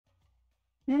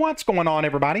What's going on,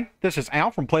 everybody? This is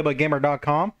Al from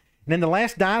PlayboyGamer.com, and in the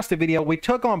last Dynasty video, we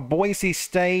took on Boise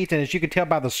State, and as you can tell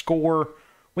by the score,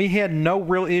 we had no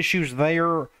real issues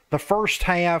there. The first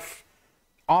half,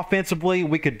 offensively,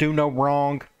 we could do no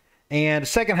wrong, and the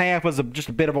second half was just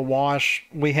a bit of a wash.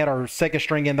 We had our second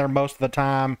string in there most of the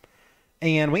time,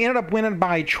 and we ended up winning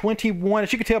by 21.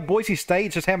 As you can tell, Boise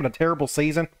State's just having a terrible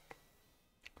season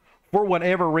for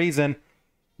whatever reason.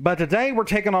 But today we're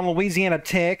taking on Louisiana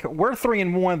Tech. We're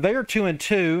 3-1. They're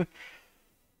 2-2.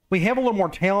 We have a little more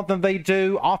talent than they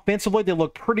do. Offensively, they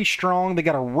look pretty strong. They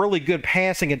got a really good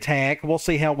passing attack. We'll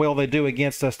see how well they do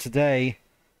against us today.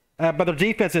 But their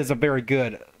defense is very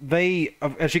good. They,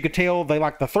 as you can tell, they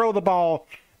like to throw the ball,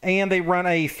 and they run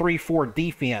a 3-4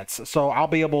 defense. So I'll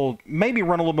be able to maybe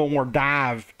run a little bit more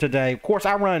dive today. Of course,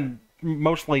 I run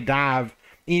mostly dive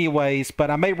anyways,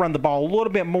 but I may run the ball a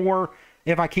little bit more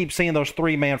if I keep seeing those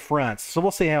three-man fronts. So we'll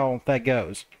see how that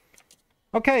goes.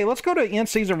 Okay, let's go to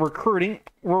in-season recruiting.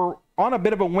 We're on a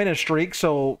bit of a winning streak,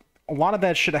 so a lot of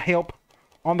that should help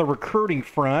on the recruiting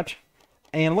front.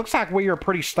 And it looks like we are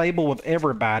pretty stable with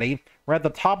everybody. We're at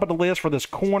the top of the list for this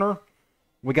corner.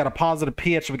 We got a positive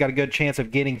pitch, so we got a good chance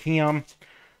of getting him.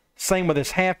 Same with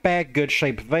this halfback, good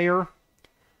shape there.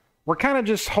 We're kind of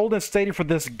just holding steady for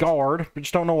this guard. We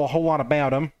just don't know a whole lot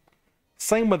about him.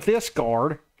 Same with this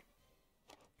guard.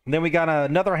 And then we got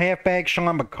another halfback,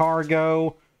 Sean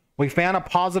McCargo. We found a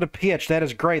positive pitch. That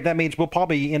is great. That means we'll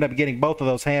probably end up getting both of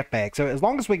those halfbacks. So as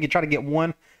long as we can try to get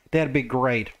one, that'd be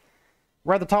great.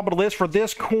 We're at the top of the list for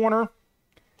this corner.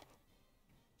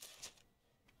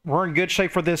 We're in good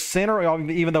shape for this center,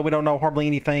 even though we don't know hardly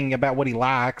anything about what he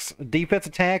likes.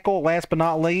 Defensive tackle, last but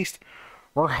not least.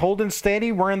 We're holding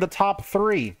steady. We're in the top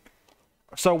 3.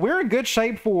 So we're in good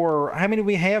shape for, how many do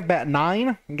we have? About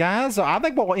 9 guys. I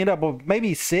think we'll end up with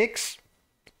maybe 6,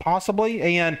 possibly.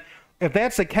 And if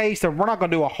that's the case, then we're not going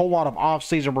to do a whole lot of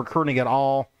off-season recruiting at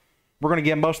all. We're going to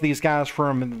get most of these guys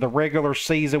from the regular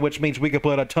season, which means we could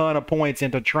put a ton of points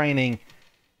into training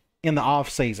in the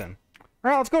off-season.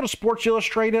 All right, let's go to Sports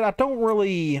Illustrated. I don't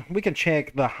really, we can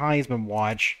check the Heisman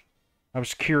Watch. I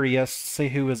was curious to see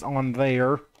who is on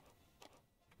there.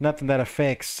 Nothing that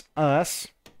affects us.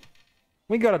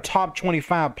 We go to top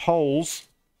 25 polls.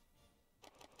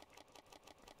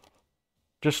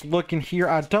 Just looking here.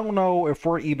 I don't know if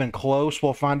we're even close.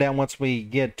 We'll find out once we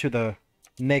get to the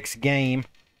next game.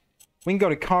 We can go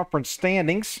to conference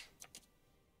standings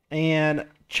and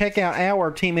check out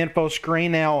our team info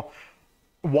screen. Now,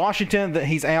 Washington,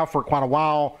 he's out for quite a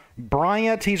while.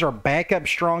 Bryant, he's our backup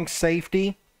strong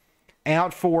safety,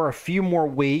 out for a few more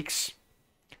weeks.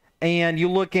 And you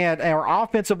look at our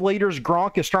offensive leaders,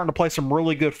 Gronk is starting to play some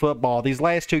really good football. These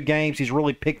last 2 games, he's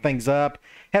really picked things up.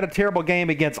 Had a terrible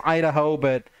game against Idaho,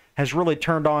 but has really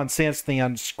turned on since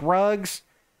then. Scruggs,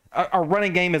 our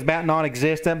running game is about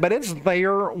non-existent, but it's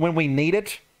there when we need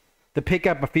it to pick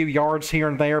up a few yards here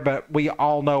and there, but we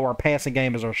all know our passing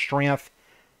game is our strength.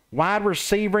 Wide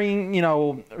receiving, you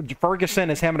know,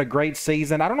 Ferguson is having a great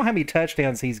season. I don't know how many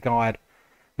touchdowns he's got,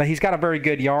 but he's got a very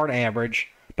good yard average.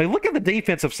 But look at the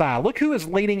defensive side. Look who is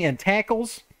leading in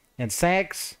tackles and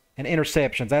sacks and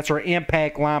interceptions. That's our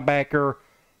impact linebacker.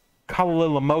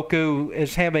 Kalalamoku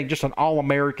is having just an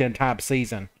All-American type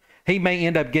season. He may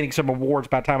end up getting some awards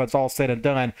by the time it's all said and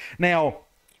done. Now,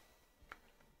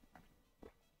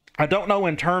 I don't know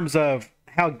in terms of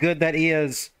how good that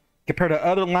is compared to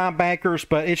other linebackers,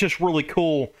 but it's just really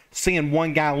cool seeing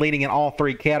one guy leading in all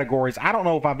 3 categories. I don't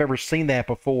know if I've ever seen that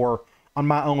before on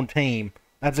my own team.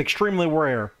 That's extremely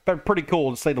rare, but pretty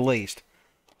cool to say the least.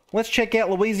 Let's check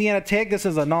out Louisiana Tech. This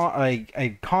is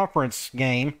a conference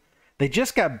game. They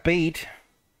just got beat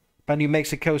by New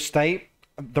Mexico State.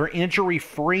 They're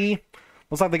injury-free.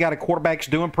 Looks like they got a quarterback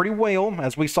doing pretty well,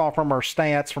 as we saw from our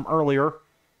stats from earlier.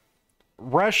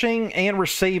 Rushing and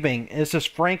receiving is this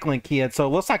Franklin kid, so it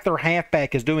looks like their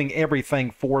halfback is doing everything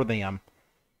for them,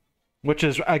 which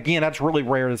is, again, that's really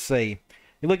rare to see.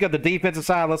 You look at the defensive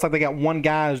side, it looks like they got one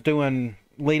guy who's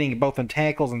leading both in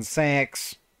tackles and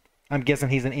sacks. I'm guessing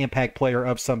he's an impact player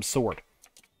of some sort.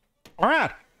 All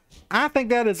right. I think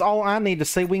that is all I need to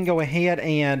see. We can go ahead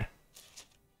and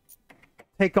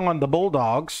take on the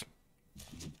Bulldogs.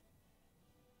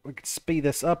 We can speed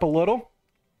this up a little.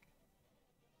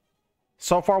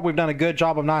 So far, we've done a good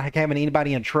job of not having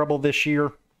anybody in trouble this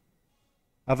year.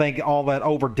 I think all that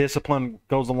over-discipline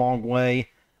goes a long way.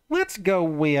 Let's go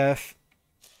with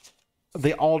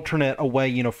the alternate away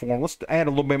uniform. Let's add a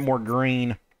little bit more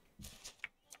green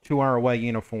to our away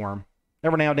uniform.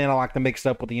 Every now and then I like to mix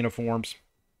up with the uniforms.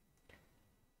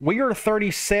 We are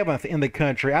 37th in the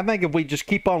country. I think if we just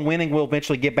keep on winning, we'll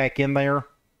eventually get back in there.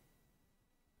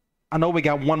 I know we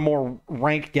got one more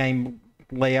ranked game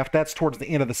left. That's towards the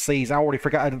end of the season. I already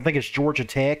forgot. I think it's Georgia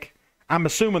Tech. I'm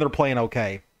assuming they're playing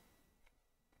okay.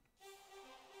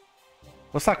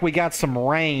 Looks like we got some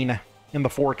rain in the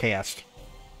forecast.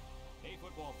 Hey,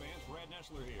 football fans, Brad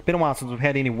Nessler here. Been a while since we've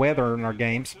had any weather in our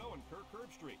games.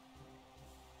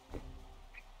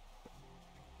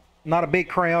 Not a big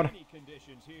crowd.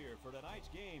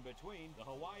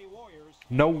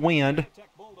 No wind,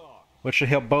 which should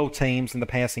help both teams in the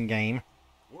passing game.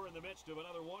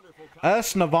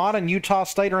 Us, Nevada, and Utah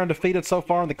State are undefeated so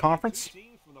far in the conference.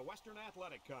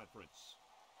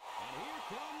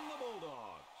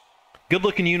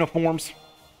 Good-looking uniforms.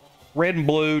 Red and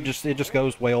blue, it just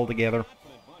goes well together.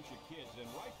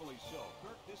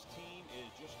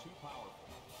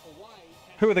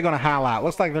 Who are they going to highlight?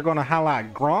 Looks like they're going to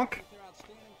highlight Gronk.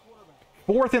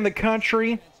 4th in the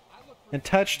country in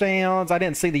touchdowns. I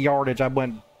didn't see the yardage.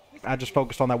 I just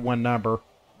focused on that one number.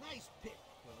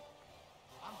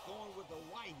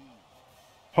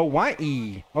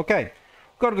 Hawaii. Okay.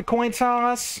 Go to the coin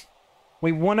toss.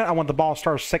 We won it. I want the ball to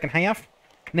start second half.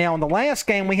 Now, in the last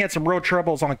game, we had some real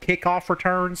troubles on kickoff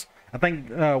returns. I think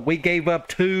we gave up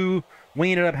 2.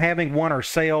 We ended up having 1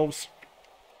 ourselves.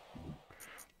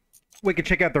 We can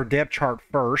check out their depth chart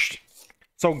first.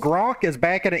 So Gronk is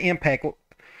back at an impact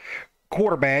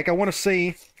quarterback. I want to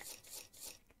see.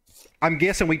 I'm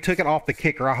guessing we took it off the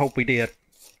kicker. I hope we did.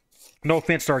 No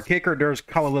offense to our kicker. There's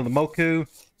Kalilila Moku.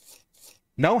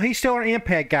 No, he's still our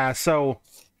impact guy. So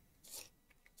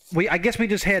I guess we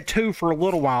just had 2 for a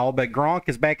little while, but Gronk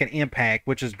is back at impact,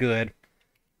 which is good.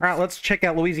 All right, let's check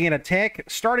out Louisiana Tech.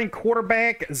 Starting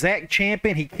quarterback, Zach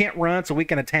Champion. He can't run, so we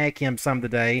can attack him some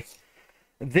today.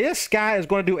 This guy is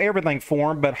going to do everything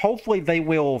for him, but hopefully they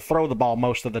will throw the ball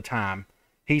most of the time.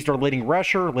 He's their leading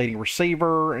rusher, leading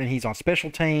receiver, and he's on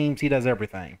special teams. He does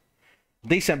everything.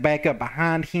 Decent backup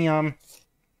behind him.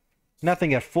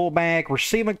 Nothing at fullback.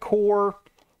 Receiving core,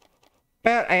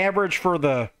 about average for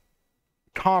the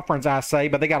conference, I say,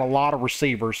 but they got a lot of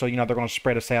receivers, so, they're going to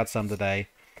spread us out some today.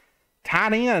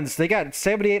 Tight ends, they got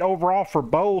 78 overall for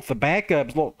both. The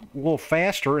backup's a little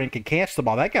faster and can catch the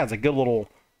ball. That guy's a good little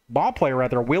ball player right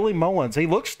there. Willie Mullins, he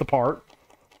looks the part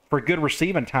for a good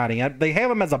receiving tight end. They have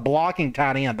him as a blocking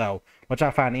tight end, though, which I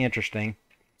find interesting.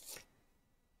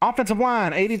 Offensive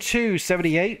line, 82,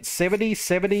 78, 70,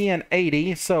 70, and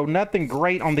 80. So nothing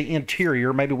great on the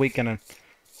interior. Maybe we can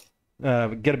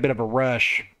get a bit of a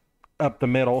rush up the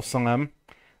middle some.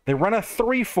 They run a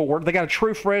 3-4. They got a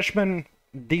true freshman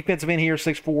defensive end here,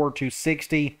 6'4",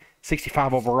 260,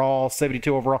 65 overall,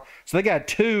 72 overall. So they got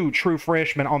 2 true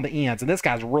freshmen on the ends, and this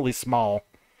guy's really small.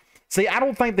 See, I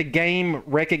don't think the game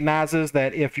recognizes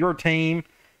that if your team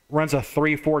runs a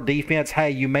 3-4 defense,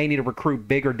 hey, you may need to recruit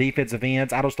bigger defensive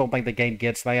ends. I just don't think the game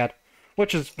gets that,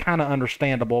 which is kind of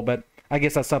understandable, but I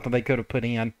guess that's something they could have put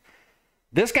in.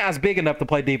 This guy's big enough to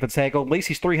play defense tackle. At least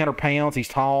he's 300 pounds. He's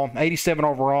tall, 87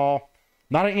 overall.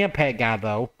 Not an impact guy,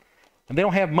 though. And they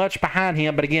don't have much behind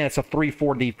him, but again, it's a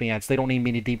 3-4 defense. They don't need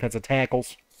many defensive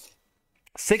tackles.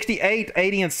 68,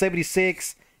 80, and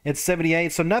 76, and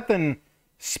 78. So nothing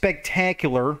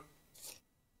spectacular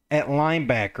at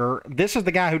linebacker. This is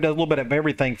the guy who does a little bit of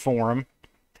everything for him.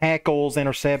 Tackles,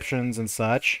 interceptions, and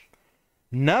such.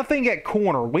 Nothing at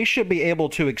corner. We should be able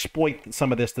to exploit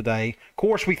some of this today. Of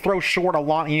course, we throw short a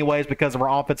lot anyways because of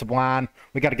our offensive line.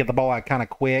 We got to get the ball out kind of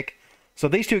quick. So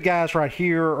these 2 guys right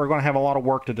here are going to have a lot of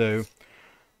work to do.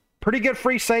 Pretty good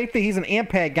free safety. He's an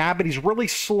impact guy, but he's really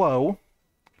slow.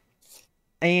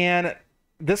 And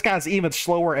this guy's even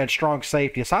slower at strong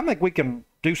safety. So I think we can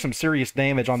do some serious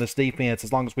damage on this defense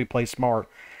as long as we play smart.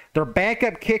 Their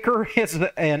backup kicker is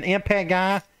an impact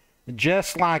guy,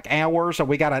 just like ours. So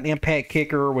we got an impact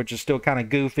kicker, which is still kind of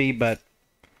goofy,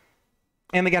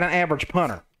 and they got an average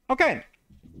punter. Okay.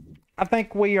 I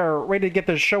think we are ready to get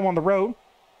this show on the road.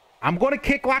 I'm going to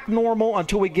kick like normal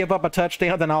until we give up a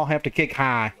touchdown, then I'll have to kick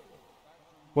high.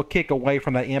 We'll kick away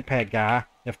from that impact guy,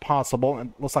 if possible.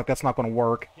 And looks like that's not going to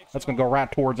work. That's going to go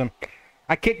right towards him.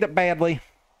 I kicked it badly.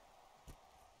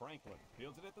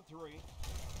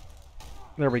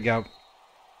 There we go.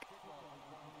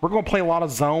 We're going to play a lot of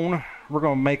zone. We're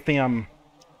going to make them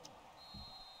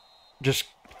just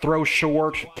throw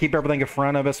short, keep everything in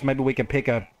front of us. Maybe we can pick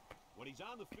a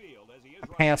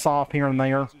pass off here and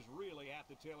there.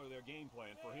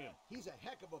 He's a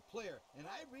heck of a player, and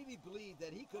I really believe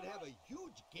that he could have a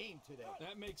huge game today.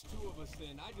 That makes 2 of us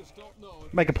then. I just don't know.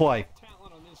 Make a play.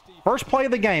 First play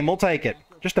of the game. We'll take it.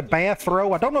 Just a bad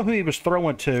throw. I don't know who he was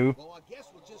throwing to.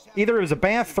 Either it was a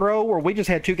bad throw or we just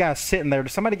had 2 guys sitting there. Did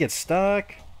somebody get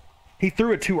stuck? He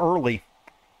threw it too early.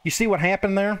 You see what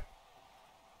happened there?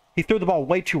 He threw the ball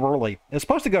way too early. It was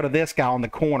supposed to go to this guy on the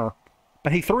corner,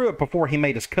 but he threw it before he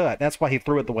made his cut. That's why he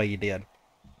threw it the way he did.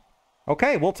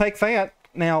 Okay, we'll take that.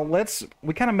 Now,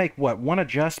 we kind of make, what, one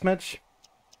adjustment?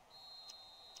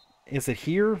 Is it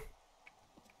here?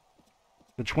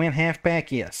 The twin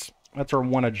halfback? Yes. That's our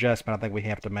one adjustment I think we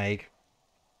have to make.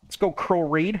 Let's go curl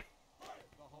read.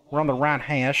 We're on the right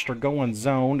hash. They're going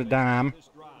zone to dime.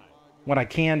 What I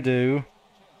can do,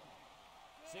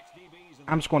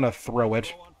 I'm just going to throw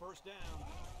it.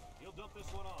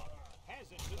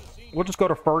 We'll just go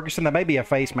to Ferguson. That may be a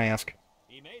face mask.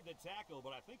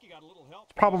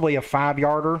 It's probably a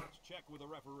 5-yarder.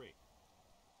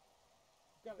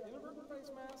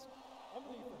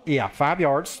 Yeah, 5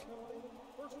 yards.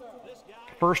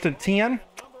 1st and 10.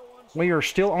 We are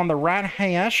still on the right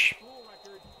hash.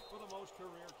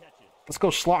 Let's go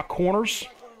slot corners.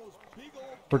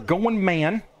 They're going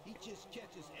man.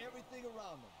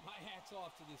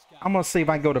 I'm going to see if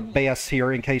I can go to Bess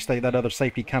here in case that other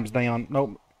safety comes down.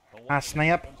 Nope. High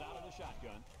snap.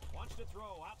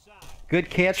 Good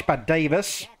catch by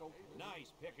Davis.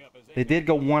 They did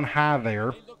go one high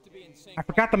there. I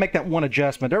forgot to make that one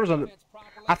adjustment.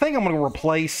 I think I'm going to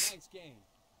replace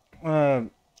a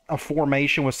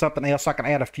formation with something else so I can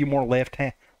add a few more left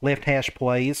hash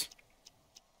plays.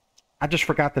 I just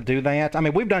forgot to do that. I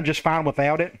mean, we've done just fine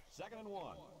without it.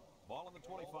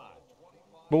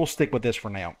 But we'll stick with this for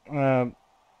now. I'm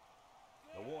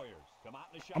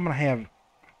going to have...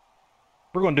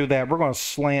 We're going to do that. We're going to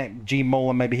slant G.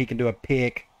 Mullen. Maybe he can do a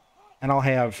pick. And I'll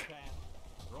have...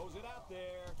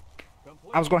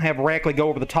 I was going to have Rackley go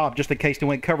over the top just in case they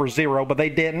went cover 0, but they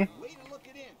didn't.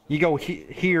 You go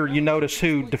here, you notice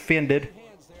who defended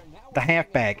the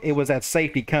halfback. It was that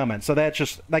safety coming. So that's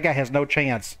just... That guy has no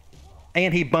chance.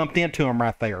 And he bumped into him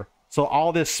right there. So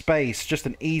all this space, just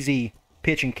an easy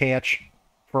pitch and catch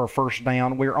for a first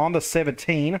down. We're on the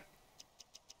 17.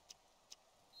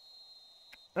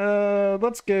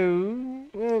 Let's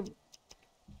go.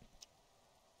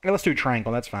 Let's do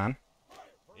triangle. That's fine.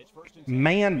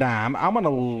 Man dime. I'm going to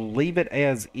leave it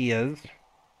as is.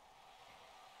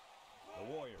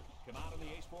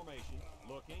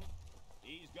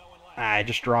 I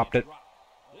just dropped it.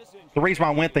 The reason why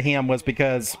I went to him was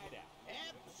because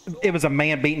it was a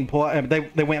man-beating play.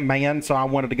 They went man, so I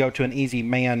wanted to go to an easy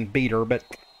man beater, but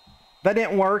that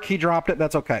didn't work. He dropped it.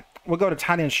 That's okay. We'll go to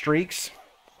tight end streaks.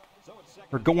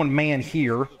 We're going man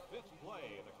here.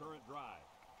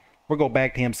 We'll go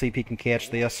back to him, see if he can catch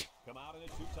this.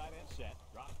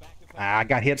 I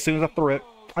got hit as soon as I threw it.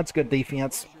 That's good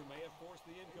defense.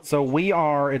 So we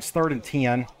are, it's 3rd and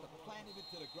 10.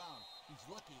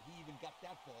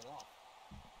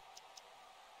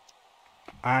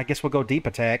 I guess we'll go deep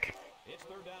attack.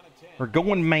 We're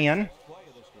going man.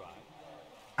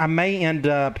 I may end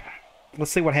up...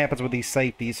 Let's see what happens with these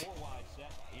safeties.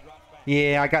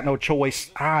 Yeah, I got no choice.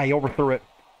 He overthrew it.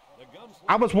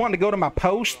 I was wanting to go to my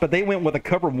post, but they went with a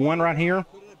cover 1 right here.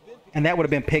 And that would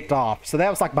have been picked off. So that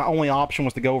was like my only option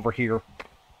was to go over here.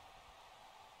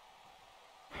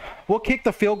 We'll kick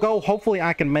the field goal. Hopefully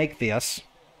I can make this.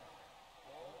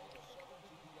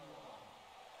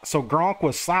 So Gronk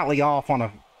was slightly off on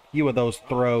a few of those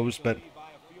throws, but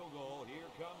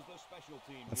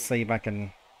let's see if I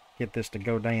can get this to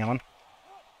go down.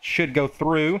 Should go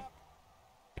through.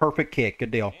 Perfect kick. Good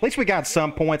deal. At least we got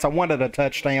some points. I wanted a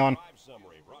touchdown,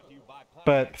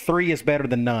 but 3 is better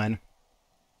than none.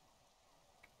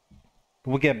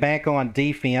 We'll get back on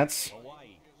defense.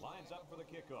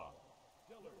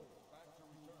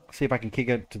 See if I can kick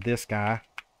it to this guy.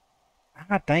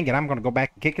 Dang it. I'm going to go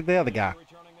back and kick it to the other guy.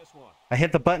 I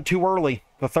hit the button too early,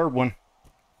 the third one.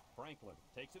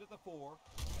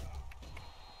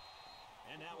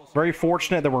 Very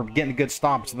fortunate that we're getting good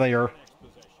stops there.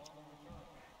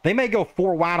 They may go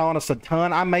 4 wide on us a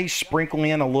ton. I may sprinkle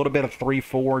in a little bit of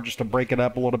 3-4 just to break it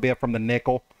up a little bit from the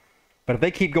nickel. But if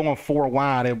they keep going 4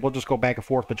 wide, we'll just go back and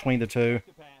forth between the two.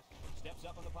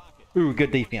 Ooh,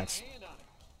 good defense.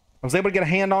 I was able to get a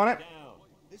hand on it.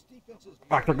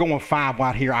 Like they're going 5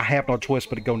 wide here. I have no choice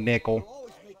but to go nickel.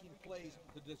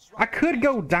 I could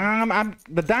go dime.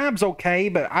 The dime's okay,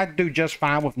 but I do just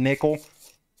fine with nickel.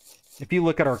 If you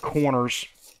look at our corners,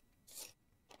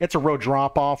 it's a real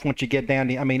drop-off once you get down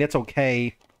to... I mean, it's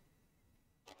okay.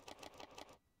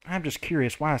 I'm just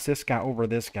curious. Why is this guy over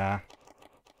this guy?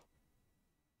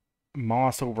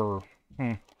 Moss over...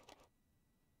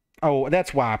 Oh,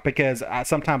 that's why. Because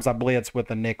sometimes I blitz with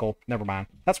a nickel. Never mind.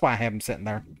 That's why I have him sitting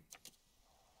there.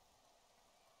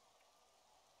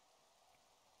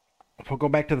 We'll go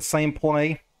back to the same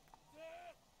play.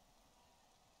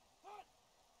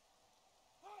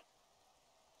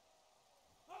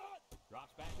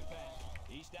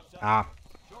 Ah,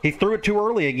 he threw it too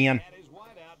early again.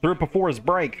 Threw it before his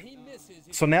break.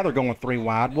 So now they're going 3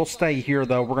 wide. We'll stay here,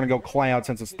 though. We're going to go cloud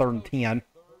since it's 3rd and 10.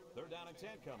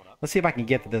 Let's see if I can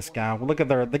get to this guy. Well, look at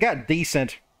they got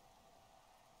decent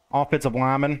offensive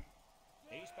linemen.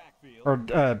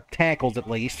 Or tackles, at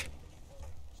least.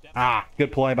 Ah,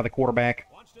 good play by the quarterback.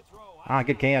 Ah,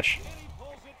 good catch.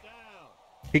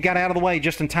 He got out of the way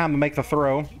just in time to make the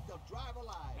throw.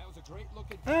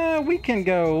 We can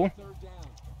go...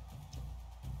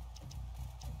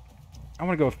 I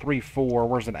want to go 3-4.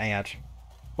 Where's it at?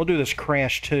 We'll do this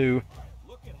crash 2.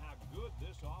 Look at how good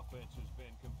this offense has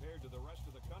been compared to the rest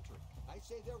of the country. I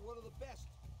say they're one of the best.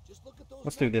 Just look at those.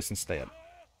 Let's do this instead.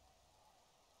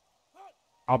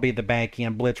 I'll be the back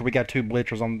end blitzer. We got 2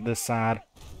 blitzers on this side.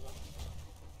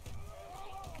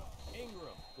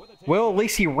 Well, at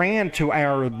least he ran to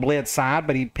our blitz side,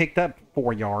 but he picked up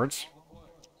 4 yards.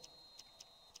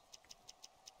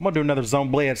 I'm going to do another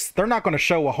zone blitz. They're not going to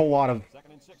show a whole lot of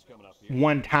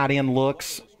one tight end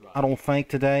looks, I don't think,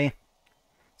 today.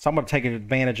 So I'm going to take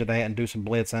advantage of that and do some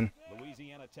blitzing.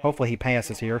 Hopefully he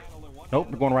passes here. Nope,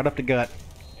 we're going right up the gut.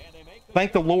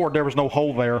 Thank the Lord there was no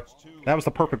hole there. That was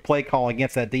the perfect play call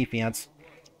against that defense.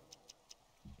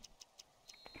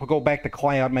 We'll go back to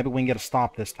cloud. Maybe we can get a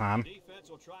stop this time.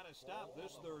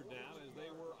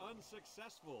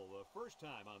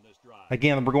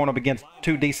 Again, we're going up against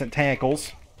 2 decent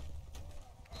tackles.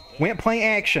 Went play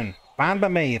action. Fine by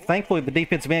me. Thankfully, the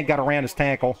defensive end got around his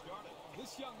tackle.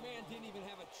 This young man didn't even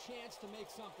have a chance to make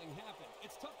something happen.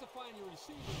 It's tough to find your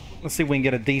receiver. Let's see if we can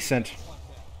get a decent...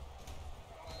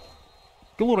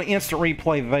 Good little instant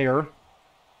replay there.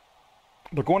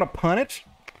 They're going to punt it.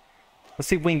 Let's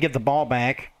see if we can get the ball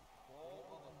back.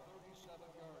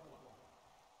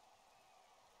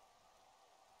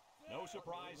 No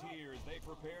surprise here as they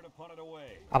prepare to punt it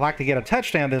away. I'd like to get a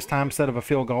touchdown this time instead of a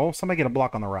field goal. Somebody get a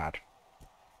block on the right.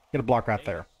 Get a block right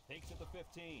there.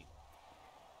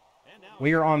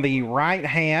 We are on the right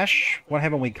hash. What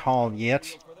haven't we called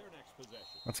yet?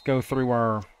 Let's go through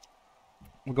our...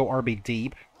 We'll go RB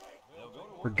deep.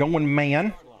 We're going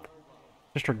man.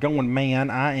 Just we're going man.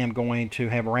 I am going to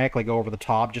have Rackley go over the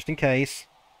top just in case.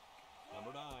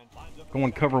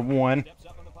 Going cover 1.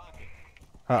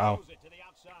 Uh-oh.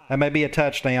 That may be a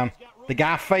touchdown. The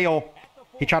guy fell.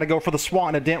 He tried to go for the swat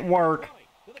and it didn't work.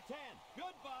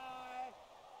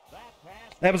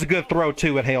 That was a good throw,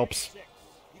 too. It helps.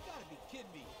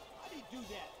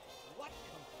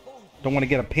 Don't want to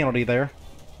get a penalty there.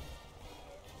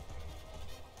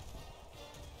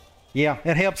 Yeah,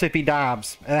 it helps if he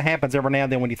dives. That happens every now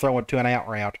and then when you throw it to an out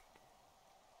route.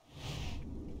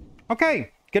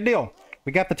 Okay, good deal.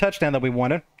 We got the touchdown that we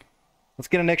wanted. Let's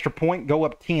get an extra point, go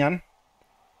up 10.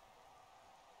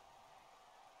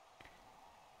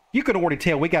 You can already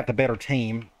tell we got the better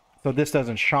team, so this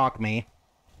doesn't shock me.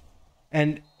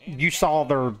 And you saw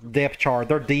their depth chart,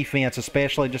 their defense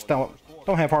especially, just don't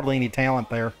have hardly any talent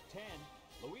there.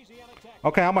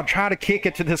 Okay, I'm going to try to kick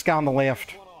it to this guy on the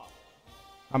left.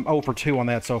 I'm 0 for 2 on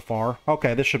that so far.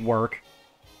 Okay, this should work.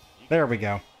 There we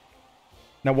go.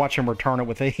 Now watch him return it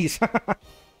with ease.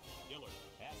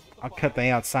 I'll cut the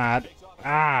outside.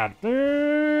 Ah,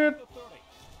 dude.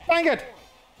 Dang it.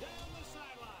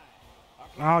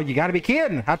 Oh, you got to be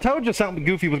kidding. I told you something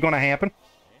goofy was going to happen.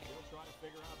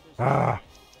 Ah.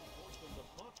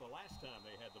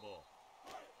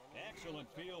 Excellent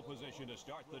field position to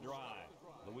start the drive.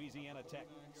 Louisiana Tech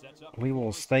sets up. We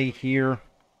will stay here.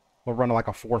 We'll run like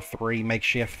a 4-3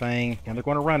 makeshift thing. And they're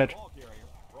going to run it.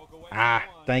 Ah,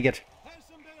 dang it.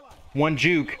 One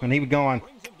juke, and he was gone.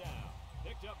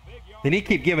 They need to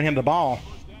keep giving him the ball.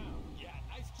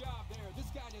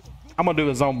 I'm going to do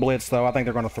a zone blitz, though. I think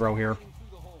they're going to throw here.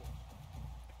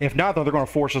 If not, though, they're going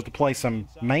to force us to play some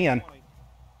man.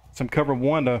 Some cover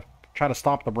 1 to try to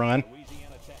stop the run.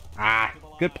 Ah,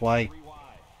 good play.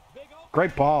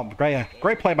 Great ball.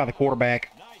 Great play by the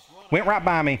quarterback. Went right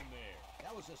by me.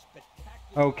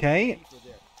 Okay.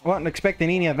 Wasn't expecting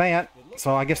any of that,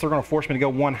 so I guess they're going to force me to go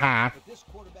 1 high. This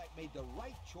quarterback made the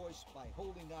right choice by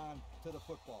holding on to the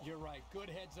football. You're right. Good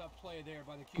heads-up play there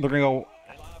by the They're going to go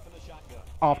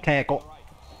off tackle.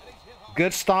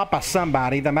 Good stop by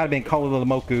somebody. That might have been Kolo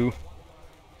Moku.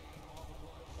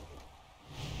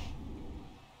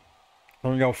 We're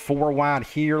going to go 4 wide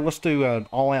here. Let's do an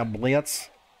all-out blitz.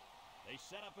 They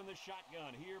set up in the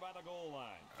shotgun here by the goal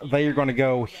line. They are going to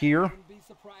go here.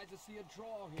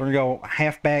 They're going to go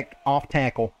halfback off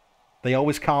tackle. They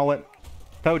always call it.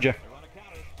 Told you.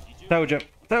 Told you.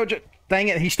 Told you. Dang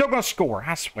it. He's still going to score.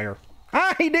 I swear.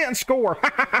 Ah, he didn't score.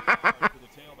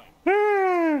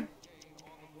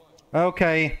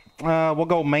 Okay. We'll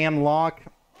go man lock.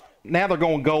 Now they're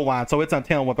going goal line, so it's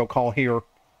untelling what they'll call here.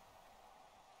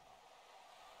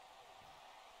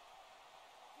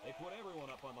 They put everyone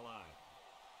up on the line.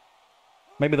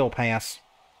 Maybe they'll pass.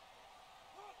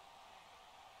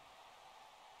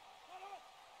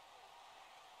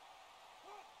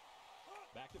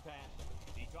 Back to pass.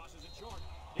 He tosses it short.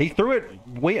 He threw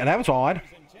it. That was odd.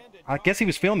 I guess he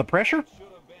was feeling the pressure.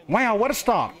 Wow, what a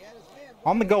stop.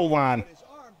 On the goal line.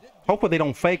 Hopefully they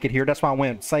don't fake it here. That's why I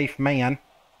went safe man.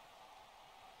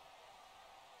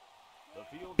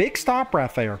 Big stop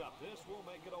right there.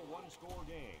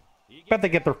 Bet they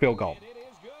get their field goal.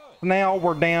 Now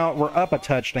we're down. We're up a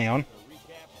touchdown.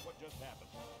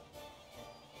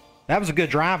 That was a good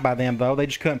drive by them, though. They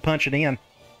just couldn't punch it in.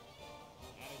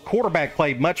 Quarterback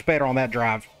played much better on that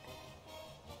drive.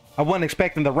 I wasn't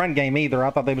expecting the run game either.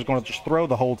 I thought they was going to just throw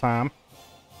the whole time.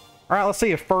 All right, let's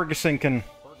see if Ferguson can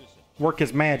work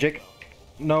his magic.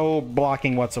 No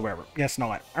blocking whatsoever. Guess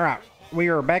not. All right, we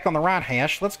are back on the right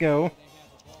hash. Let's go.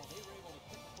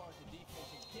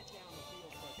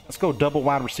 Let's go double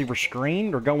wide receiver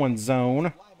screen. They're going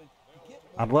zone.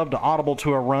 I'd love to audible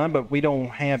to a run, but we don't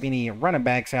have any running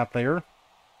backs out there.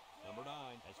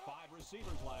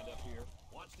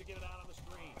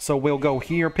 So we'll go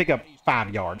here, pick up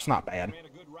 5 yards. Not bad.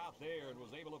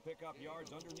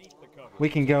 We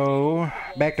can go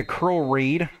back to curl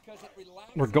read.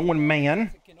 We're going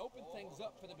man.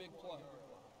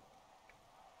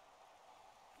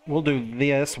 We'll do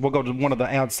this. We'll go to one of the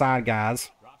outside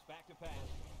guys.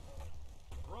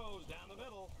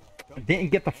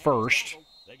 Didn't get the first.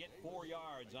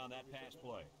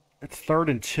 It's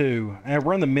 3rd and 2. And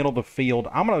we're in the middle of the field.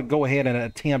 I'm going to go ahead and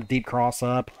attempt deep cross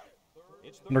up.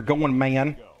 And they're going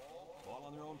man.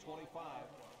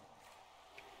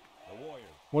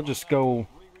 We'll just go.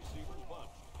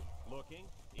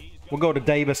 We'll go to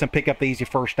Davis and pick up the easy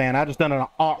first down. I just done a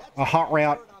hot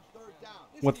route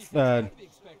with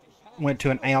went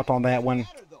to an out on that one.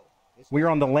 We're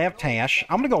on the left hash.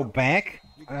 I'm going to go back.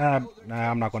 Nah,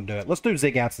 I'm not going to do it. Let's do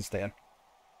zig outs instead.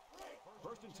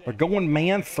 We're going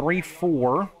man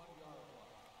 3-4.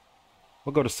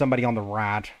 We'll go to somebody on the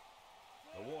right.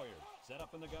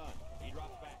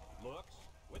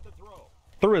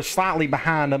 Threw it slightly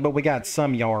behind him, but we got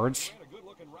some yards.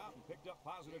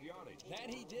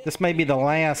 This may be the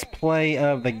last play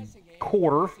of the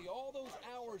quarter.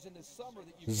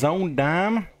 Zone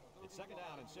dime.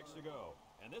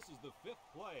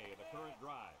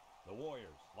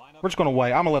 We're just going to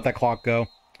wait. I'm going to let that clock go.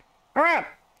 All right.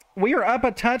 We are up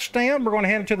a touchdown. We're going to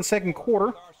head into the second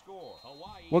quarter.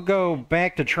 We'll go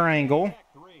back to triangle.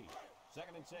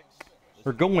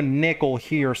 We're going nickel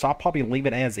here, so I'll probably leave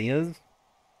it as is.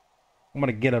 I'm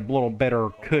going to get a little better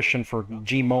cushion for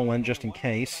G. Mullen just in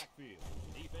case.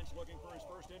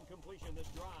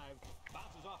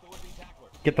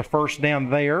 Get the first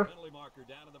down there.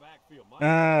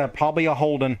 Probably a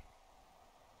holding.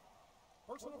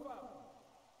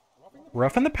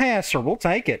 Roughing the passer. We'll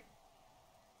take it.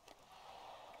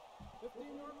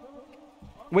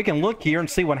 We can look here and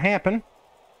see what happened.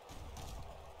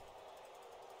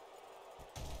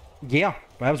 Yeah,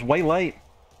 that was way late.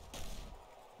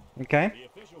 Okay.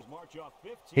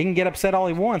 He can get upset all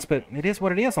he wants, but it is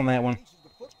what it is on that one.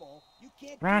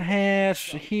 Right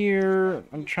hash here.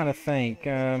 I'm trying to think.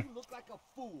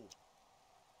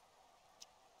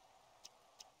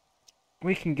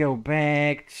 We can go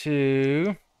back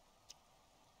to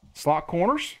slot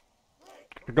corners.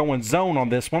 We're going zone on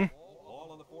this one.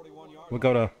 We'll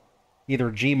go to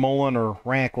either G. Mullen or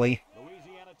Rackley.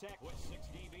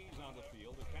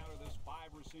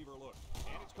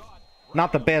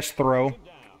 Not the best throw.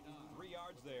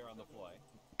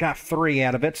 Got 3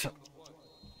 out of it.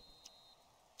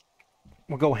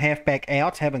 We'll go halfback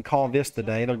out. Haven't called this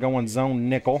today. They're going zone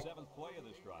nickel.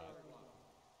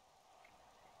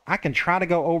 I can try to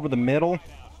go over the middle.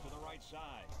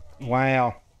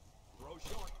 Wow.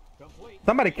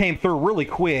 Somebody came through really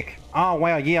quick. Oh,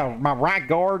 wow, yeah. My right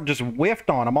guard just whiffed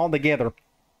on him all together.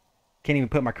 Can't even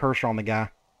put my cursor on the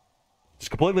guy. Just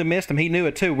completely missed him. He knew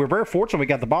it, too. We're very fortunate we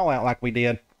got the ball out like we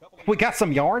did. We got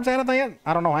some yards out of that.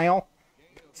 I don't know how.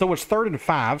 So it's 3rd and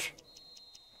 5.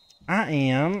 I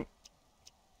am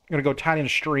going to go tight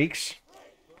end streaks.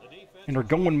 And they're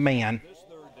going man.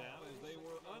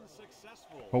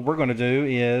 What we're going to do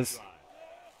is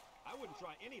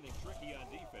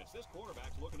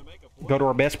go to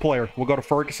our best player. We'll go to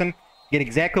Ferguson. Get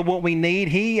exactly what we need.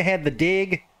 He had the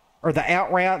dig or the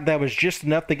out route that was just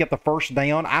enough to get the first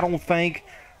down. I don't think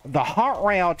the hot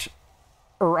route,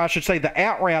 or I should say the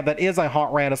out route that is a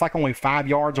hot route, is like only 5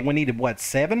 yards, and we needed, what,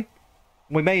 7?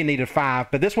 We may have needed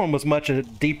 5, but this one was much a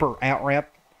deeper out route.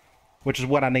 which is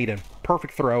what I needed.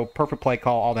 Perfect throw, perfect play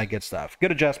call, all that good stuff.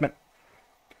 Good adjustment.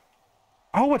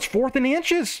 Oh, it's 4th and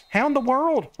inches. How in the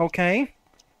world? Okay.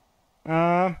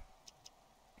 We'll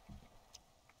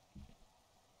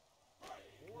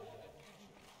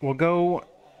go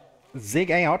zig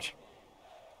out.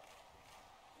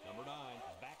 Number 9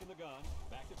 is back in the gun.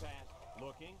 Back to pass.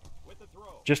 Looking with the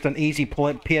throw. Just an easy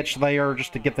pitch there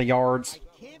just to get the yards.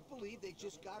 I can't believe they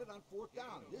just got it on 4th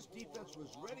down. This defense was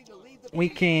ready to lead the We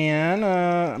can,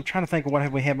 I'm trying to think of what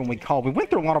have we had when we called. We went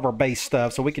through a lot of our base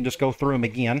stuff, so we can just go through them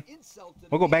again.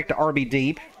 We'll go back to RB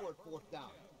deep.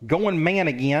 Going man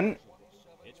again.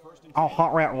 I'll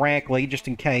hot route Rackley just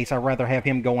in case. I'd rather have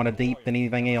him going a deep than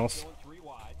anything else.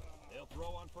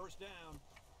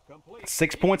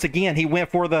 6 points again. He went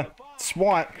for the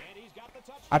swat.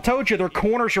 I told you their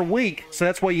corners are weak, so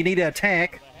that's why you need to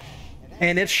attack.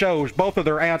 And it shows. Both of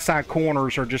their outside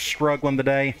corners are just struggling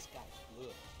today.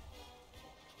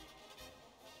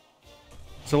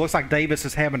 So it looks like Davis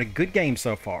is having a good game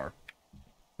so far.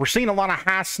 We're seeing a lot of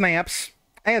high snaps,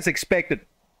 as expected.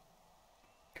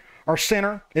 Our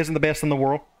center isn't the best in the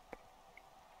world.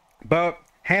 But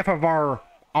half of our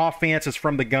offense is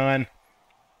from the gun.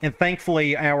 And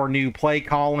thankfully, our new play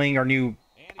calling, our new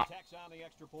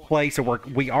place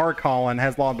that we are calling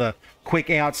has a lot of the quick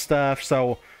out stuff.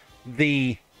 So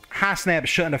the high snaps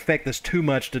shouldn't affect us too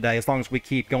much today as long as we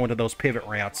keep going to those pivot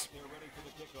routes.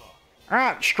 All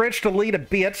right, stretch the lead a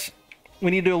bit.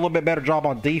 We need to do a little bit better job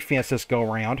on defense this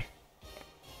go-around.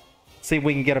 See if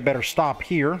we can get a better stop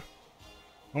here.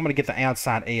 I'm going to get the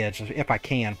outside edge if I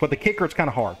can. But the kicker, it's kind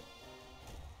of hard.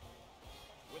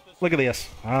 Look at this.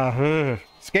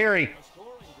 Scary.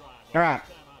 All right.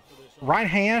 Right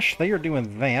hash, they are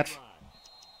doing that.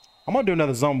 I'm going to do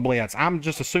another zone blitz. I'm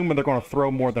just assuming they're going to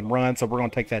throw more than run, so we're going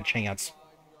to take that chance.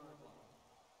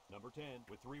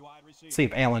 See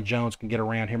if Allen Jones can get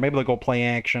around here. Maybe they'll go play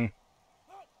action.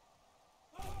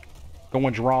 Go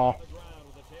and draw.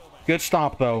 Good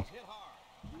stop, though.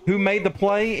 Who made the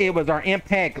play? It was our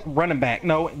impact running back.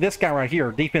 No, this guy right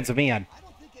here, defensive end.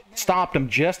 Stopped him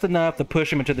just enough to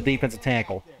push him into the defensive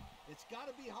tackle.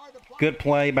 Good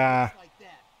play by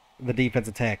the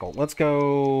defensive tackle. Let's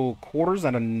go quarters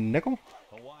and a nickel.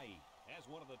 Hawaii has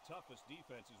one of the toughest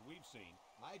defenses we've seen.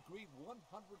 I agree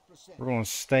 100%. We're going to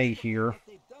stay here.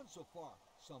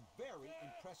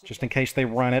 Just in case they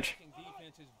run it.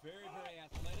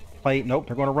 Play. Nope,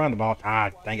 they're going to run the ball.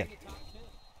 Ah, dang it.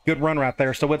 Good run right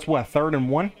there. So it's what, 3rd and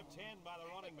 1?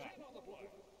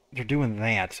 They're doing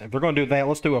that. If they're going to do that,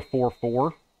 let's do a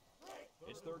 4-4.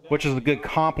 Which is a good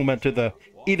complement to the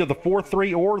either the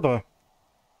 4-3 or the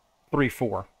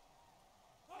 3-4.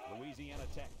 Louisiana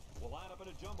Tech will line up in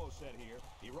a jumbo set here.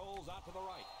 He rolls out to the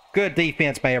right. Good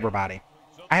defense by everybody.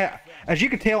 As you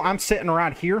can tell, I'm sitting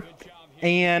right here.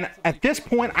 And at this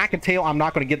point, I can tell I'm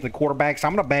not going to get to the quarterback, so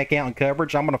I'm going to back out in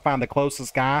coverage. I'm going to find the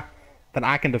closest guy that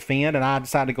I can defend, and I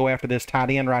decided to go after this tight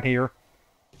end right here.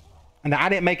 And I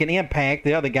didn't make an impact.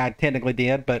 The other guy technically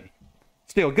did, but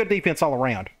still, good defense all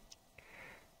around.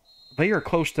 They are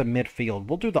close to midfield.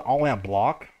 We'll do the all-out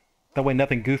block. That way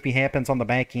nothing goofy happens on the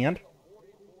back end.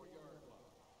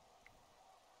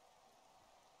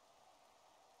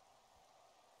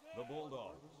 The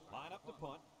Bulldogs line up to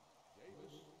punt.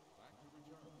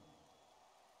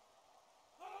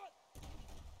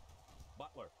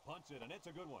 Butler punts it, and it's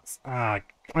a good one.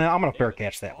 I'm going to fair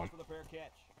catch that one.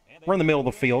 We're in the middle of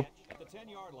the field.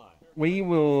 We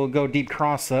will go deep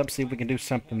cross up, see if we can do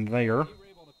something there.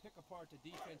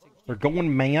 They're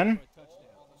going man.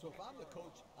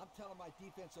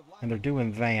 And they're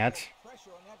doing that.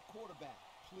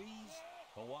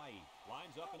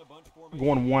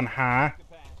 Going one high.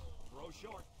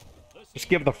 Just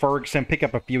give the Ferguson, pick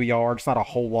up a few yards, not a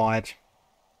whole lot.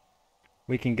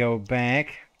 We can go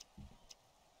back.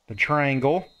 The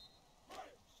triangle.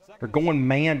 They're going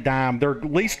man dime. They're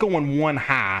at least going one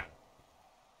high.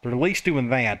 They're at least doing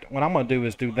that. What I'm going to do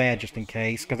is do that just in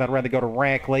case, because I'd rather go to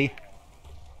Rackley.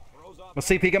 Let's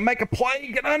see if he can make a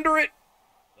play. Get under it.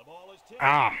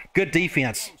 Good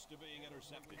defense.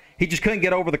 He just couldn't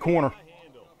get over the corner.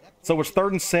 So it's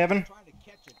 3rd and 7.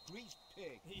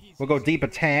 We'll go deep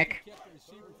attack.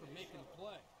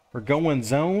 We're going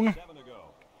zone.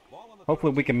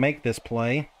 Hopefully we can make this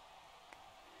play.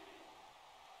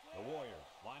 The Warriors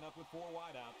line up with 4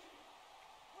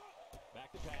 wideouts.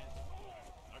 Back to pass.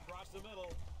 Across the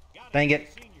middle. Dang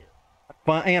it.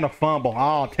 And a fumble.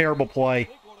 Oh, terrible play.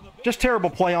 Just terrible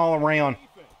play all around.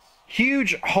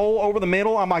 Huge hole over the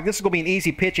middle. I'm like, this is going to be an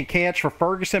easy pitch and catch for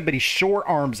Ferguson, but he short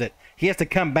arms it. He has to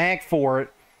come back for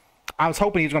it. I was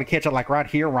hoping he was going to catch it like right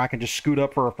here where I can just scoot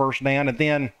up for a first down. And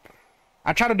then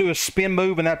I tried to do a spin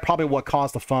move, and that's probably what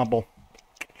caused the fumble.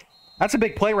 That's a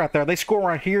big play right there. They score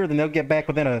right here, then they'll get back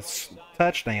within a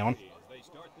touchdown.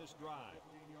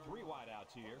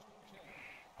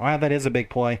 Wow, that is a big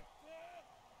play.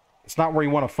 It's not where you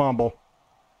want to fumble.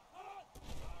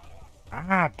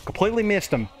 Completely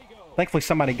missed him. Thankfully,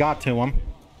 somebody got to him.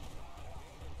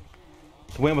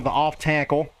 Went with the off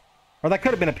tackle. Or that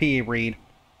could have been a PE read.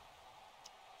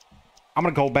 I'm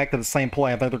going to go back to the same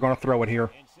play. I think they're going to throw it here.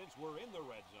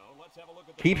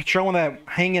 Keep showing that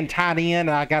hanging tight end,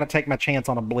 and I got to take my chance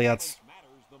on a blitz.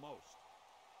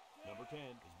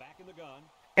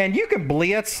 And you can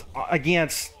blitz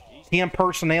against 10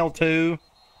 personnel too.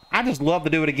 I just love to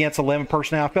do it against 11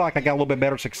 personnel. I feel like I got a little bit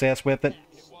better success with it.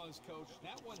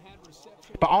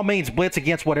 By all means, blitz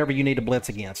against whatever you need to blitz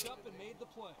against.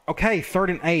 Okay, 3rd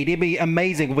and 8. It'd be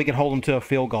amazing if we could hold them to a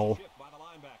field goal.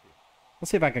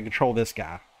 Let's see if I can control this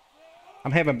guy.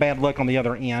 I'm having bad luck on the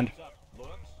other end.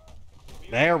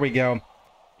 There we go.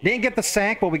 Didn't get the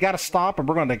sack, but we got to stop, and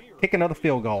we're going to kick another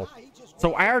field goal.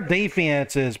 So our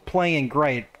defense is playing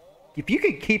great. If you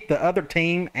can keep the other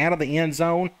team out of the end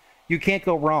zone, you can't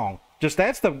go wrong. Just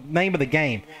that's the name of the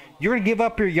game. You're going to give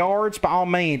up your yards, by all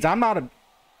means. I'm not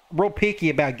real picky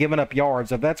about giving up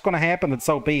yards. If that's going to happen, then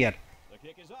so be it.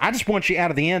 I just want you out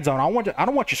of the end zone. I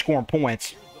don't want you scoring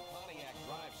points.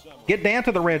 Get down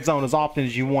to the red zone as often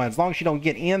as you want, as long as you don't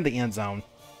get in the end zone.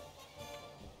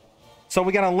 So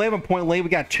we got an 11-point lead. We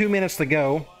got 2 minutes to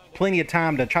go. Plenty of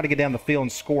time to try to get down the field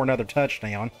and score another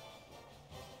touchdown.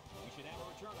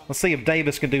 Let's see if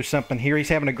Davis can do something here. He's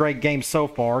having a great game so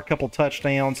far. A couple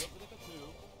touchdowns.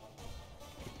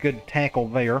 Good tackle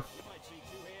there.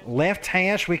 Left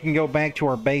hash, we can go back to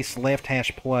our base left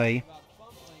hash play.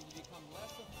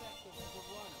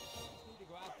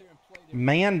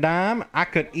 Man dime, I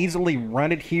could easily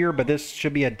run it here, but this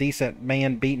should be a decent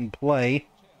man-beaten play.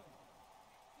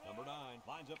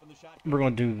 We're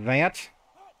going to do that.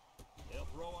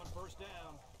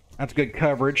 That's good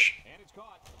coverage.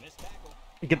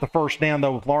 Get the first down,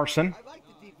 though, with Larson.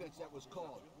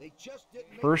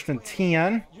 1st and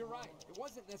 10.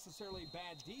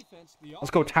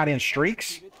 Let's go tight end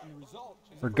streaks.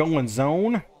 We're going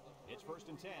zone.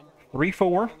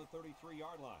 3-4.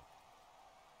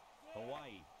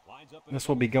 This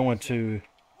will be going to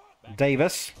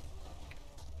Davis.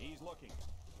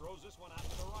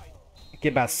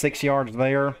 Get about 6 yards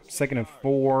there. 2nd and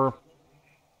 4.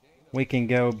 We can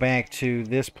go back to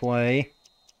this play.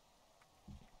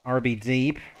 RB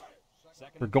deep.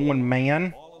 We're going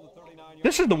man.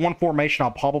 This is the one formation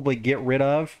I'll probably get rid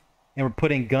of. And we're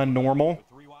putting gun normal.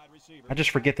 I just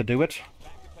forget to do it.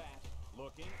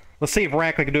 Let's see if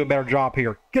Rackley can do a better job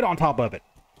here. Get on top of it.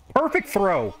 Perfect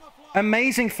throw.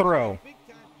 Amazing throw.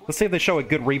 Let's see if they show a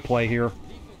good replay here.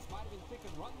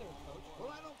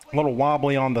 A little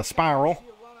wobbly on the spiral.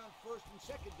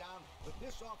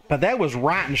 But that was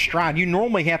right in stride. You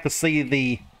normally have to see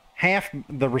the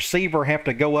receiver have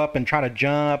to go up and try to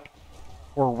jump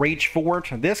or reach for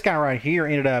it. This guy right here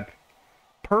ended up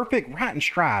perfect, right in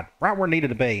stride, right where it needed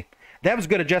to be. That was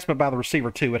good adjustment by the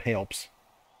receiver too. It helps.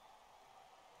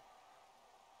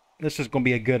 This is going to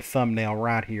be a good thumbnail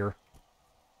right here.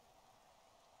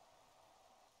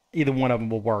 Either one of them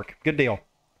will work. Good deal.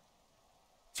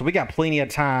 So we got plenty of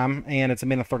time, and it's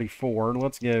 1:34.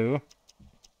 Let's go.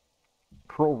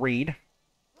 Curl read.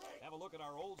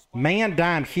 Man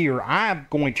dime here. I'm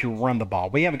going to run the ball.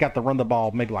 We haven't got to run the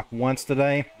ball maybe like once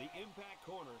today.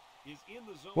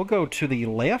 We'll go to the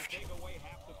left.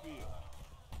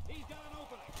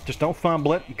 Just don't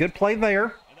fumble it. Good play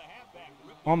there.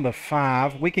 On the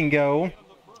 5. We can go.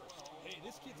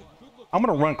 I'm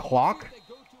going to run clock.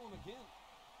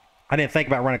 I didn't think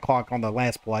about running clock on the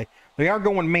last play. They are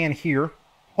going man here.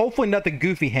 Hopefully nothing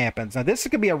goofy happens. Now this is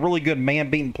going to be a really good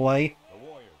man-beaten play.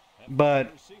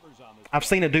 But I've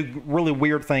seen it do really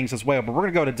weird things as well. But we're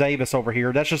going to go to Davis over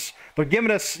here. That's just, they're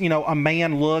giving us, you know, a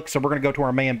man look. So we're going to go to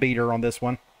our man beater on this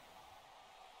one.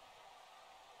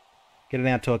 Get it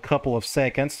down to a couple of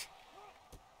seconds.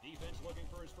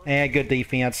 And good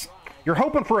defense. You're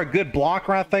hoping for a good block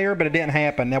right there, but it didn't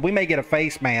happen. Now we may get a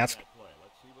face mask.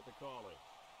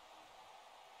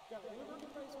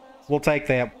 We'll take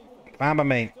that. Fine by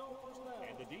me.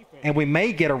 And we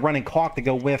may get a running clock to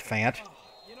go with that.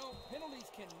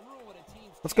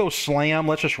 Let's go slam.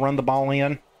 Let's just run the ball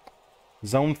in.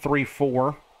 Zone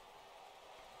 3-4.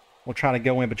 We'll try to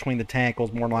go in between the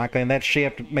tackles more likely. And that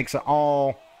shift makes it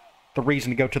all the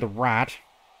reason to go to the right.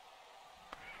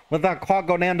 Let that clock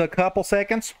go down to a couple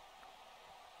seconds.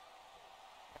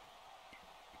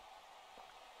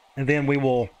 And then we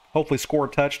will hopefully score a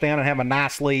touchdown and have a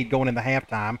nice lead going into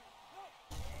halftime.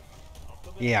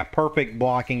 Yeah, perfect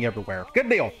blocking everywhere. Good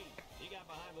deal.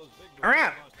 All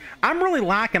right. I'm really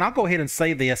liking, I'll go ahead and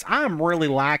say this, I'm really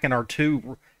liking our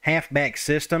two halfback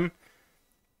system.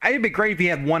 It'd be great if you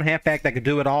had one halfback that could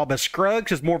do it all, but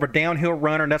Scruggs is more of a downhill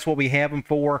runner, and that's what we have him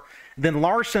for. Then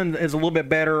Larson is a little bit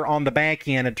better on the back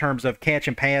end in terms of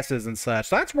catching passes and such.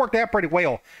 So that's worked out pretty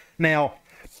well. Now,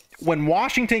 when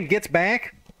Washington gets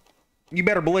back, you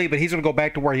better believe it, he's going to go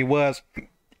back to where he was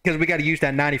because we got to use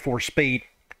that 94 speed.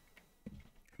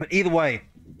 But either way,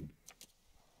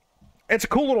 it's a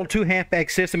cool little two halfback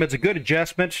system. It's a good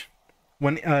adjustment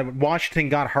when Washington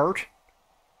got hurt.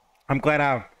 I'm glad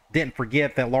I didn't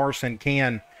forget that Larson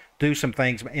can do some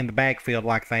things in the backfield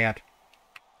like that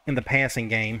in the passing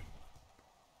game.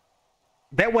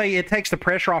 That way it takes the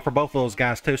pressure off for both of those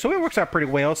guys too. So it works out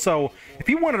pretty well. So if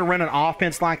you wanted to run an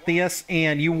offense like this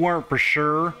and you weren't for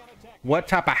sure what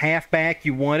type of halfback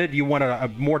you wanted a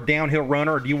more downhill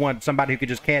runner, or do you want somebody who could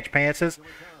just catch passes,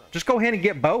 just go ahead and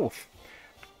get both.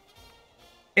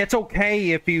 It's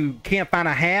okay if you can't find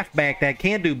a halfback that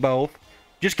can do both.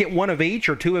 Just get one of each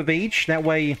or two of each. That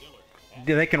way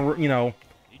they can, you know,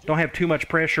 don't have too much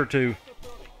pressure to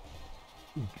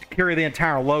carry the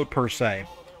entire load per se.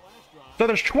 So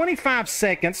there's 25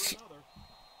 seconds.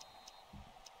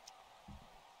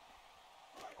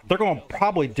 They're going to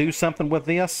probably do something with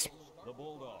this.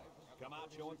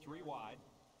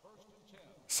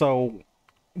 So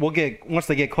we'll get, once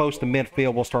they get close to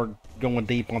midfield, we'll start going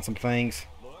deep on some things.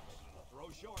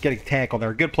 Get a tackle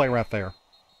there. Good play right there.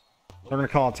 They're going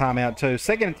to call a timeout too.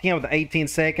 2nd and 10 with 18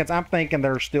 seconds. I'm thinking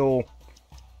they're still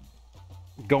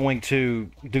going to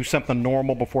do something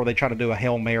normal before they try to do a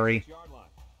Hail Mary.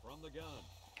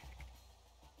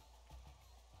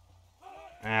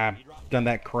 Done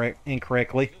that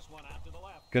incorrectly.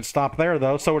 Good stop there,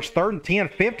 though. So it's 3rd and 10,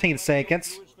 15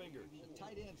 seconds.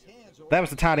 That was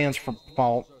the tight end's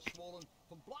fault.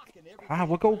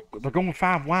 We'll go. They're going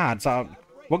 5 wide, so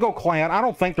we'll go Cloud. I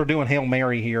don't think they're doing Hail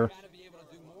Mary here.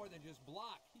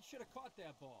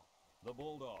 The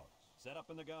Bulldogs set up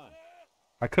in the gun.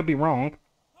 I could be wrong.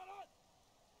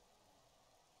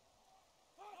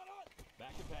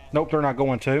 Nope, they're not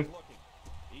going to.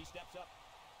 He steps up.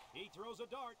 He throws a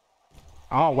dart.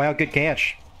 Oh, wow, good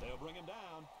catch. They'll bring him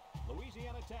down.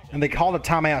 Louisiana Tech. And they called a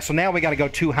timeout, so now we got to go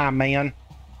too high man.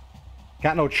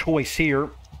 Got no choice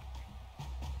here.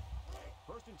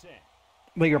 1st and 10.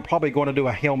 We are probably going to do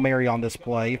a Hail Mary on this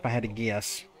play, if I had to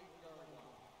guess.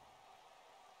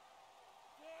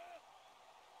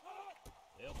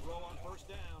 They'll throw on 1st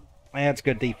down. That's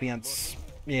good defense.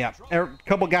 Yeah, a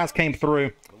couple guys came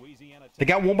through. They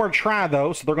got one more try,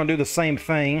 though, so they're going to do the same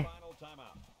thing.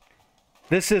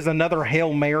 This is another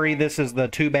Hail Mary. This is the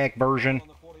two-back version.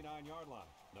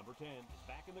 Number 10 is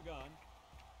back in the gun.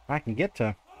 I can get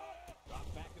to.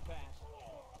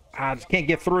 I just can't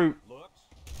get through.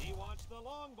 He wants the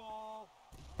long ball.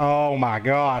 Oh, my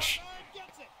gosh.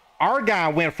 Our guy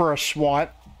went for a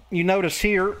swat. You notice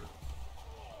here.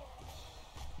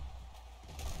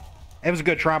 It was a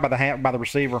good try by the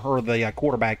receiver or the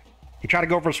quarterback. He tried to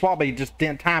go for a swat, but he just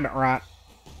didn't time it right.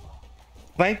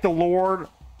 Thank the Lord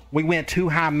we went too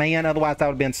high man. Otherwise, that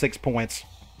would have been 6 points.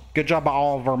 Good job by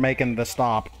Oliver making the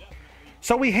stop.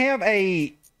 So we have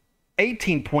a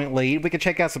 18-point lead. We can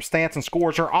check out some stats and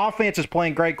scores. Our offense is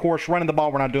playing great. Of course, running the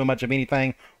ball, we're not doing much of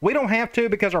anything. We don't have to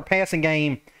because our passing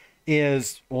game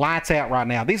is lights out right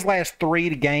now. These last 3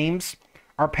 games,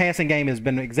 our passing game has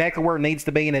been exactly where it needs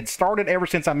to be, and it started ever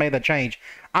since I made that change.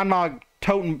 I'm not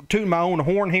tooting my own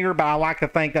horn here, but I like to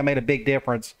think that made a big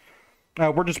difference.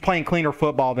 We're just playing cleaner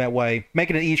football that way,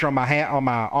 making it easier on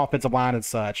my offensive line and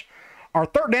such. Our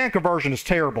 3rd down conversion is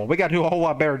terrible. We got to do a whole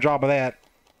lot better job of that.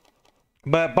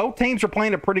 But both teams are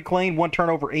playing it pretty clean, 1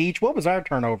 turnover each. What was our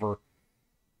turnover?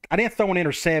 I didn't throw an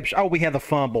interception. Oh, we had the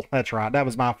fumble. That's right. That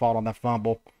was my fault on that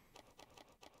fumble.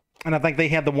 And I think they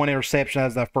had the 1 interception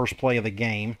as the first play of the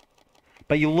game.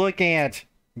 But you look at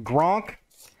Gronk,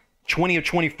 20 of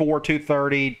 24,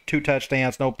 230, 2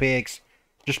 touchdowns, no picks.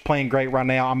 Just playing great right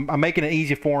now. I'm making it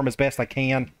easy for him as best I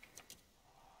can.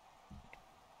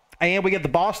 And we get the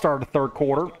ball started the 3rd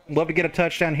quarter. Love to get a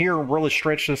touchdown here and really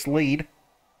stretch this lead.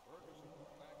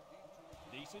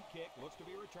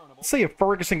 Let's see if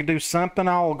Ferguson can do something.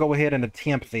 I'll go ahead and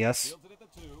attempt this.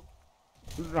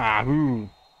 I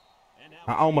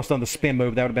almost done the spin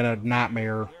move. That would have been a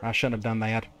nightmare. I shouldn't have done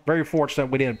that. Very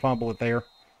fortunate we didn't fumble it there.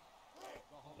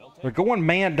 They're going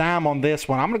man dime on this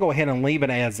one. I'm going to go ahead and leave it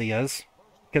as is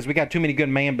because we got too many good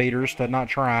man beaters to not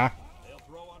try.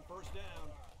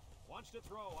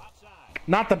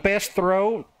 Not the best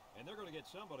throw.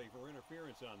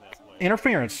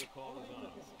 Interference.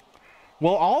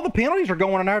 Well, all the penalties are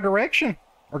going in our direction.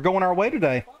 are going our way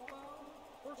today.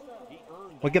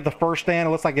 We get the first down. It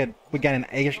looks like we gained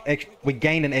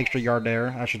an extra yard there,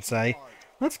 I should say.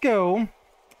 Let's go.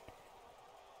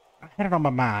 I had it on my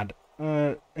mind.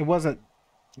 It wasn't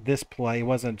this play. It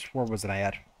wasn't. Where was it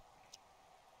at?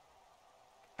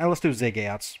 Let's do zig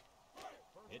outs.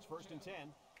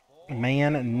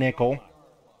 Man, nickel.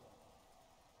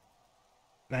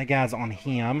 That guy's on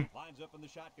him.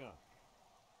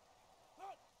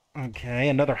 Okay,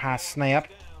 another high snap.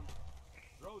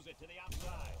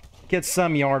 Get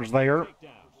some yards there.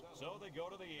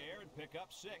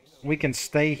 We can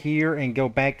stay here and go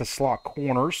back to slot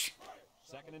corners.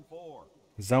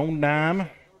 Zone dime.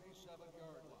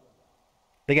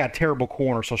 They got terrible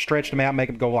corners, so stretch them out, make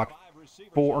them go like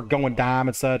 4 or going dime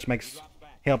and such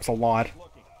helps a lot.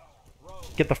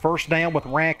 Get the first down with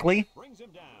Rackley.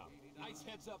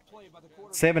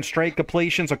 7 straight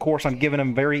completions. Of course, I'm giving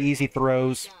them very easy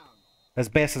throws, as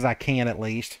best as I can at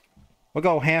least. We'll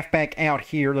go halfback out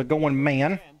here. They're going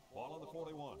man.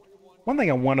 One thing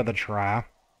I wanted to try.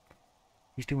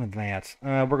 He's doing that.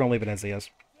 We're going to leave it as is.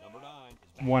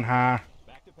 One high.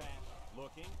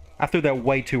 I threw that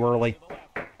way too early.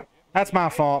 That's my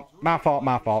fault. My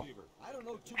fault.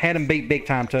 Had him beat big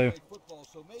time too.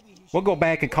 We'll go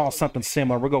back and call something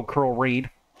similar. We'll go curl read.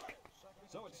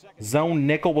 Zone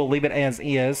nickel, we'll leave it as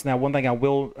is. Now, one thing I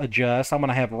will adjust, I'm going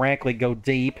to have Rackley go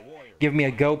deep. Give me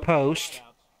a go post.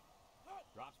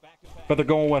 But they're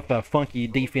going with a funky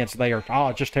defense there. Oh,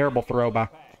 it's just terrible throw by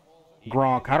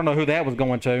Gronk. I don't know who that was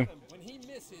going to.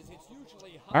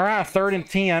 All right, 3rd and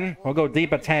 10. We'll go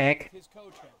deep attack.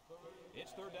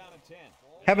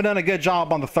 Haven't done a good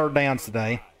job on the third downs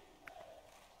today.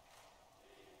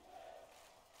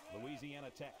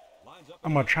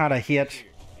 I'm going to try to hit.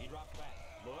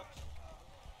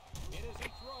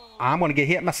 I'm going to get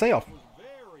hit myself.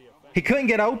 He couldn't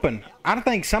get open. I don't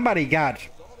think somebody got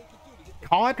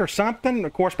caught or something.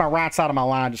 Of course, my right side of my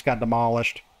line just got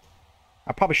demolished.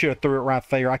 I probably should have threw it right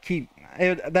there.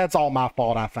 That's all my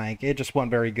fault, I think. It just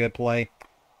wasn't very good play.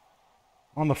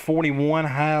 On the 41,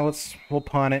 we'll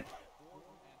punt it.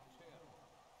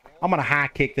 I'm going to high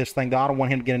kick this thing, though. I don't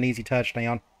want him to get an easy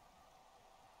touchdown.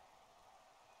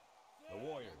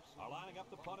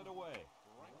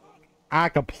 I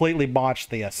completely botched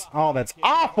this. Oh, that's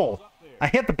awful. I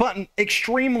hit the button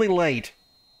extremely late.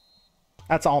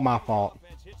 That's all my fault.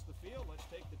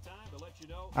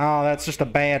 Oh, that's just a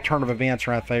bad turn of events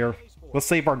right there. Let's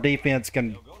see if our defense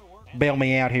can bail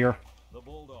me out here.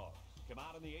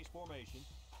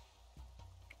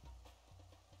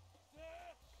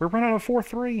 We're running a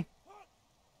 4-3.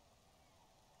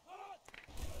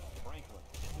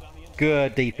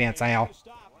 Good defense, Al.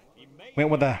 Went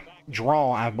with a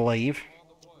draw, I believe.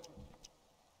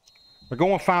 We're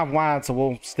going 5 wide, so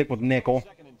we'll stick with nickel.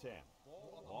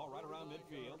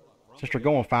 Since we're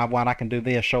going 5 wide, I can do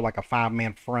this, show like a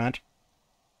 5-man front.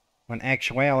 When in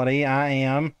actuality, I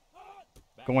am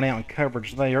going out in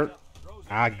coverage there.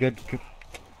 Good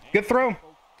throw.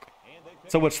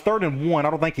 So it's 3rd and 1. I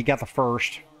don't think he got the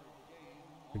first.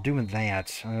 We're doing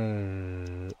that.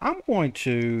 I'm going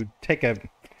to take a...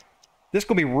 This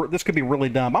could be really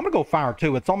dumb. I'm going to go fire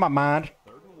too. It's on my mind.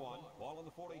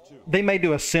 They may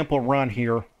do a simple run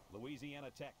here.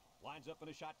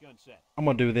 I'm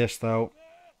going to do this, though,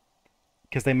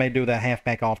 because they may do that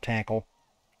halfback off tackle.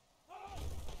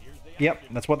 Yep,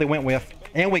 that's what they went with.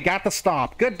 And we got the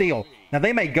stop. Good deal. Now,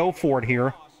 they may go for it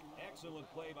here.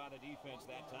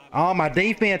 Oh, my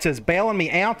defense is bailing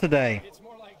me out today.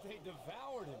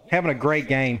 Having a great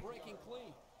game.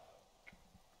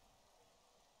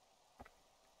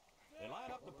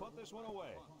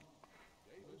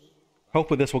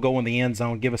 Hopefully this will go in the end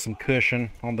zone, give us some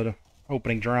cushion on the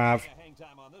opening drive.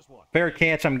 Fair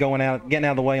catch. I'm getting out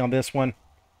of the way on this one.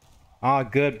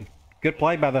 Good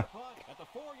play by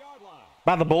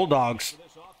the Bulldogs.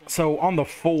 So on the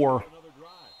 4,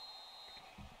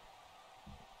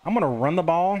 I'm going to run the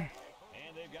ball.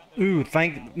 Ooh,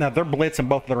 now they're blitzing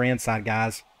both of their inside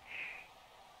guys.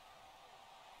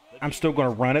 I'm still going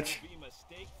to run it.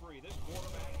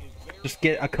 Just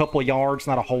get a couple of yards,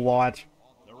 not a whole lot.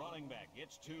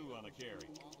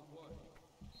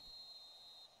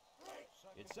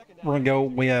 We're going to go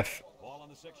with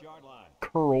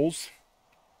curls.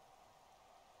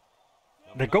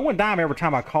 They're going dime every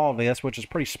time I call this, which is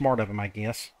pretty smart of them, I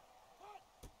guess.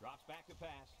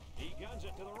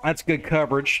 That's good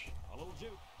coverage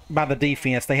by the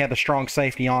defense. They had the strong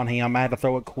safety on him. I had to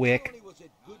throw it quick.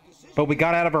 But we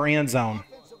got out of our end zone.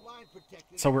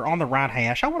 So we're on the right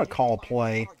hash. I want to call a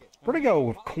play. We're going to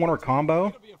go corner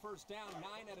combo.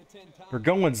 We're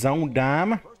going zone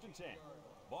dime.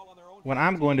 What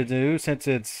I'm going to do, since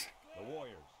it's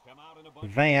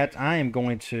that, I am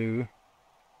going to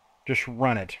just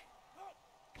run it.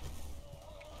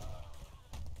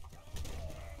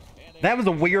 That was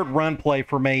a weird run play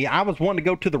for me. I was wanting to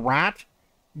go to the right,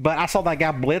 but I saw that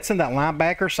guy blitzing, that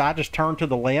linebacker, so I just turned to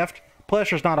the left. Plus,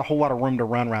 there's not a whole lot of room to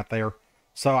run right there.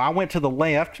 So I went to the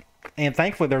left, and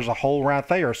thankfully there's a hole right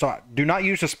there. So do not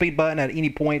use the speed button at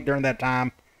any point during that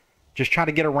time. Just try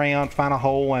to get around, find a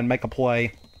hole, and make a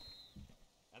play.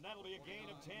 And that'll be a gain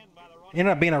of 10 by the running.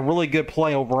 Ended up being a really good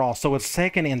play overall. So it's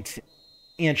 2nd and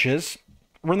inches.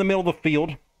 We're in the middle of the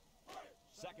field.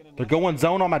 They're going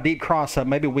zone on my deep cross-up.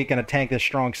 Maybe we can attack this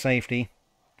strong safety.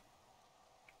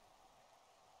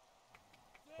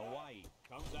 Hawaii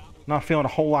comes out with Not feeling a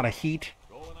whole lot of heat.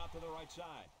 going out to the right side.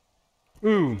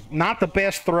 Ooh, not the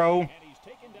best throw. And he's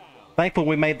taken down. Thankfully,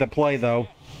 we made the play, though.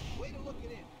 Way to look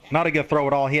it in. Not a good throw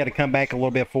at all. He had to come back a little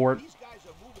bit for it. These guys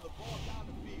are moving the ball down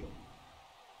the field.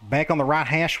 Back on the right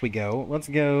hash we go. Let's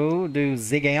go do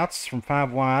zig outs from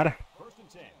 5 wide. 1st and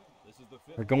 10. This is the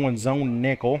 5th. They're going zone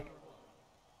nickel.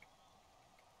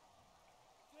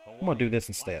 I'm going to do this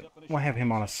instead. I'm going to have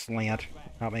him on a slant.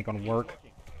 Not ain't going to work.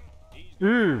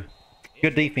 Ooh,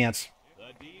 good defense.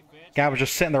 The defense Guy was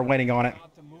just sitting there waiting on it.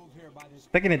 To move here by this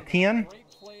 2nd and 10. great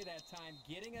play that time,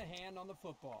 getting a hand on the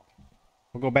football.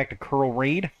 We'll go back to curl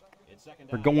read. in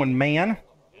 2nd They're down. going man.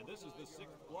 And this is the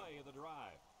 6th play of the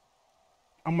drive.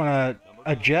 I'm going to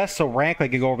adjust so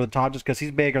Rackley can go over the top just because he's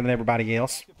bigger than everybody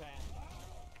else. To pass.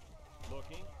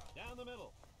 Looking down the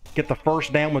middle. Get the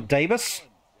first down with Davis.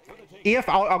 If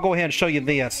I'll go ahead and show you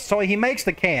this. So he makes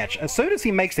the catch. As soon as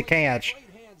he makes the catch,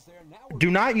 do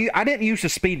not use, I didn't use the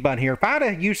speed button here. If I'd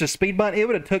have used the speed button, it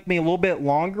would have took me a little bit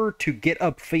longer to get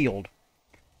upfield.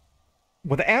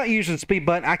 Without using the speed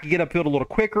button, I could get upfield a little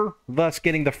quicker, thus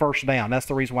getting the first down. That's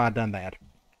the reason why I've done that.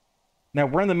 Now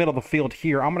we're in the middle of the field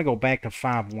here. I'm going to go back to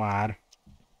 5 wide.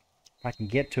 If I can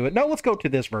get to it. No, let's go to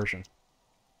this version.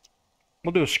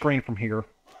 We'll do a screen from here.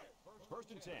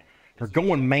 1st and 10. They're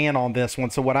going man on this one,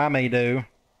 so what I may do,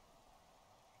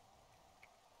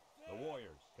 The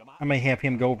Warriors come out. I may have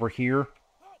him go over here.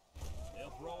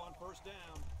 They'll throw on 1st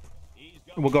down. He's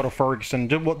got We'll go to Ferguson.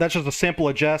 That's just a simple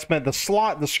adjustment.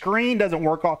 The screen doesn't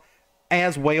work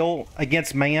as well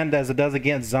against man as it does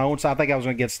against zone, so I think I was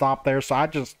going to get stopped there. So I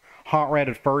just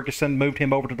hot-ratted Ferguson, moved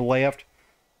him over to the left,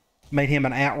 made him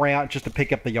an out route just to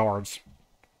pick up the yards.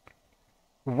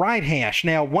 Right hash.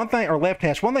 Now, or left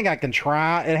hash, one thing I can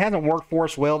try, it hasn't worked for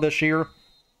us well this year.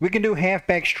 We can do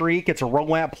halfback streak. It's a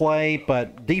rollout play,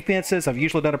 but defenses have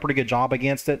usually done a pretty good job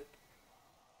against it.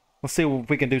 Let's see if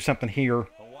we can do something here.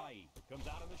 Hawaii comes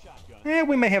out in the shotgun. Yeah,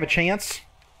 we may have a chance.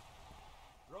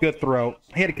 Good throw.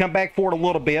 He had to come back for it a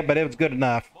little bit, but it was good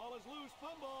enough. Ball is loose.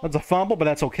 Fumble. That's a fumble, but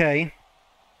that's okay.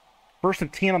 1st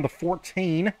and 10 on the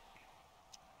 14.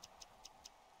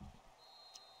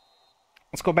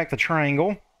 Let's go back to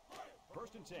triangle.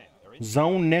 1st and 10. They're in.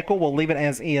 Zone nickel, we'll leave it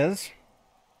as is.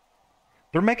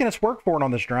 They're making us work for it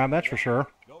on this drive, that's for sure.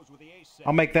 Goes with the ace set.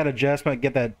 I'll make that adjustment,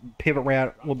 get that pivot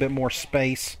route, a little bit more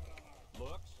space.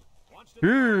 Looks. Wants to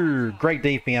Ooh, great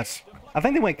defense. I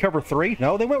think they went cover 3.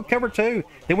 No, they went cover 2.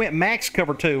 They went max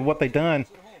cover 2, what they done.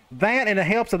 That, and it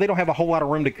helps that they don't have a whole lot of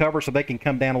room to cover, so they can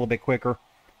come down a little bit quicker.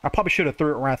 I probably should have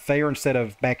threw it right there instead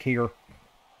of back here.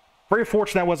 Very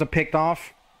fortunate that wasn't picked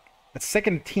off. It's 2nd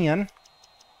and 10.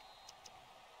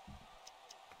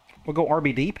 We'll go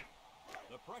RB deep.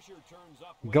 The pressure turns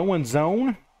up. when- Going zone.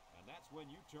 And that's when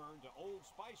you turn to Old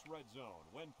Spice red zone.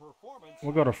 When performance.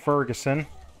 We'll go to Ferguson.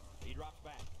 He drops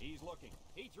back. He's looking.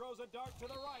 He throws a dart to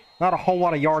the right. Not a whole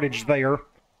lot of yardage there.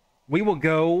 We will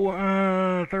go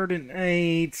 3rd and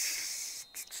 8.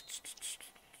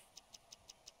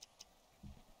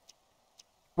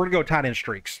 We're going to go tight end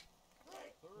streaks.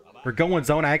 We're going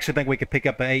zone. I actually think we could pick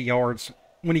up the 8 yards.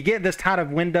 When you get this tight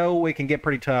of window, it can get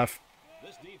pretty tough.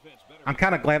 This defense better I'm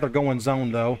kind of glad they're going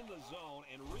zone, though. in the zone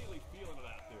and really feeling it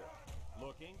out there.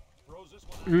 Looking. Throws this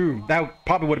one. Ooh, that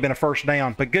probably would have been a first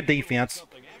down, but good defense.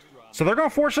 Something extra on So they're going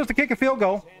to force us to kick a field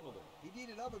goal. handled it. He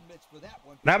needed oven mitts for that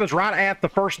one. That was right at the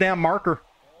first down marker.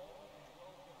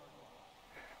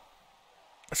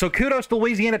 So kudos to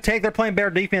Louisiana Tech. They're playing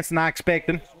better defense than I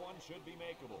expected. This one should be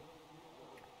makeable.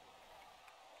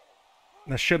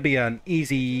 That should be an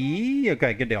easy,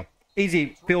 okay, good deal.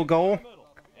 Easy field goal. Middle.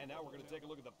 And now we're going to take a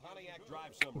look at the Pontiac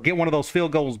drive summary. Get one of those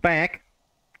field goals back.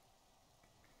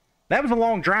 That was a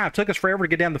long drive. Took us forever to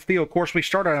get down the field. Of course, we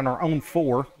started on our own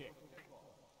 4.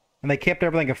 And they kept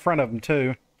everything in front of them,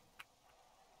 too.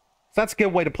 So that's a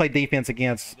good way to play defense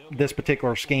against this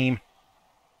particular scheme.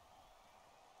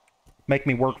 Make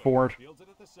me work for it. Fields it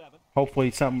at the 7. Hopefully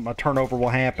a turnover will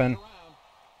happen. Around.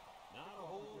 Not a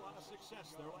whole lot of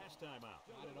success there last time out.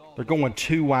 Not at all. They're going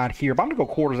 2 wide here, but I'm going to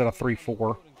go quarters out of 3-4.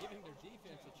 Giving their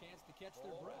defense a chance to catch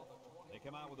their breath. They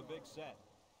come out with a big set.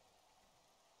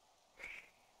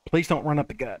 Please don't run up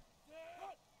the gut.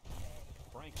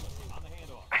 Franklin on the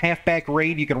handoff. Halfback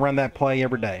read, you can run that play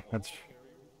every day. That's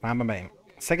fine by me.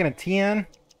 2nd and 10.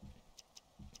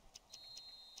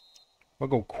 We'll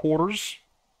go quarters.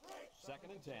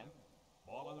 2nd and 10.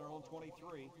 Ball on their own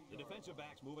 23. The defensive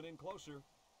backs moving in closer.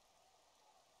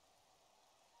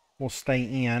 We'll stay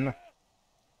in.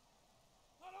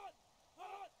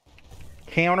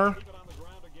 Counter. Keep it on the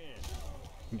ground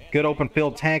again. Good open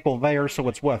field tackle there. So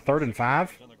it's what, 3rd and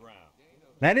 5? On the ground.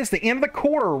 That is the end of the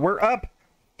quarter. We're up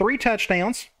 3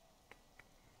 touchdowns.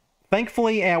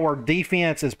 Thankfully, our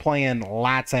defense is playing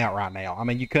lights out right now. I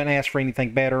mean, you couldn't ask for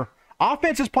anything better.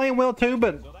 Offense is playing well too,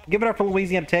 but give it up for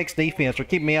Louisiana Tech's defense. They're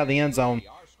keeping me out of the end zone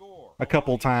Our score. a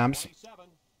couple of times. 27.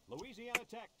 Louisiana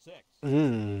Tech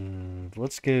 6.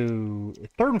 Let's go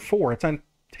 3rd and 4. It's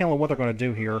untelling what they're going to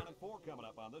do here. 9 and 4 coming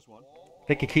up on this one.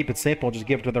 They could keep it simple, just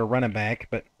give it to their running back,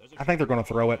 but I think they're going to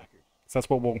throw it. So that's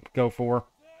what we'll go for.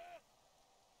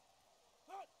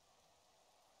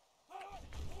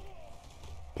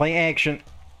 Play action.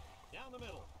 Down the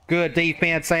middle. Good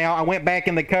defense, Al. I went back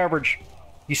in the coverage.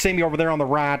 You see me over there on the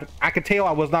right. I could tell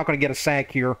I was not going to get a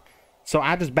sack here. So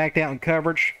I just backed out in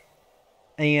coverage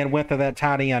and went to that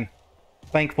tight end.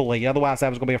 Thankfully. Otherwise, that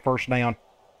was going to be a first down.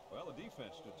 Well, the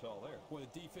defense stood tall there. Boy,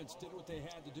 the defense did what they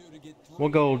had to do to get through. We'll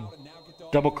go now and now get the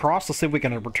double cross. Let's see if we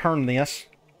can return this.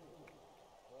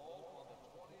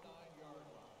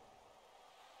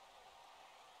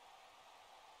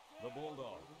 The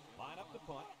Bulldogs line up the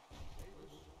punt.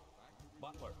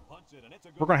 Butler punts it, and it's a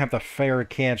good We're going to have to fair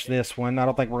catch this one. I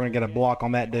don't think we're going to get a block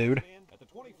on that dude. at the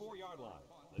 24-yard line.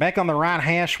 Back on the right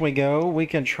hash we go. We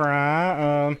can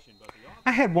try.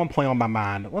 I had one play on my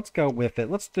mind. Let's go with it.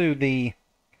 Let's do the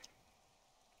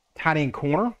tight end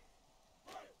corner.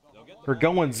 They're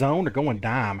going zone. They're going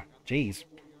dime. Jeez.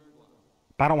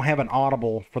 But I don't have an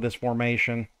audible for this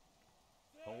formation.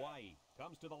 Hawaii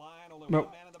comes to the line. Only No,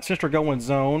 one man in the since we're going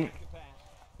zone,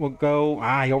 we'll go.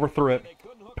 He overthrew it.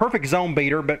 Perfect zone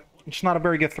beater, but it's not a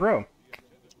very good throw.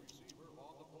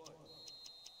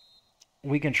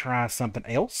 We can try something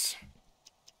else.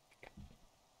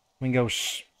 We can go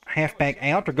halfback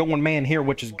out. They're going man here,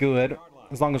 which is good,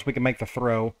 as long as we can make the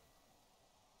throw.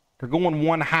 They're going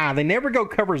 1 high. They never go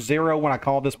cover 0 when I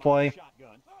call this play.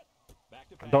 shotgun. Back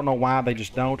to I don't know why. They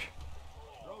just don't.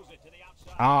 throws it to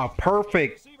the outside.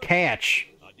 Perfect catch.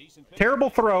 A decent pick. Terrible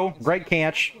throw. Great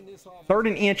catch. 3rd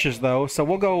and inches, though, so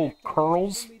we'll go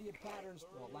curls. intermediate patterns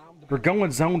will allow them to They're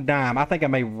going zone dime. I think I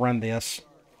may run this.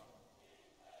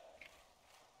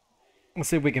 Let's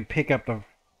see if we can pick up the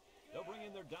They'll bring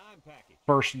in their dime package.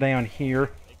 first down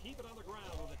here. They keep it on the ground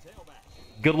with a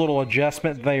tailback. Good little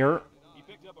adjustment there. He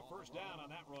picked up a first down on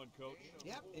that run, Coach.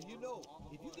 Yep, and you know,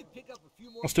 if you can pick up a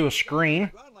few more Let's do a screen.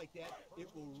 ground like that, it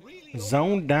will really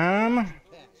Zone dime. pass.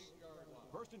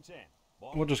 1st and 10.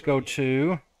 Ball We'll just go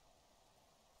to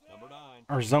number 9.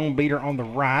 our zone beater on the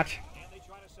right. And they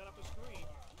try to set up a screen.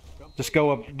 Just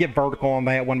go up, get vertical on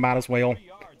that one, might as well.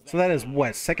 So that is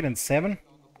what, 2nd and 7?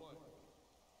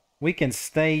 We can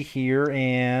stay here,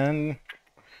 and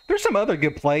there's some other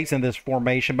good plays in this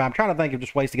formation, but I'm trying to think of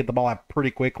just ways to get the ball out pretty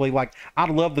quickly. Like,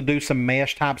 I'd love to do some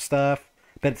mesh type stuff,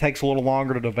 but it takes a little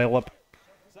longer to develop.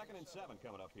 2nd and 7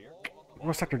 coming up here.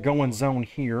 Looks like they're going zone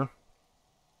here.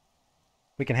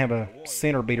 We can have a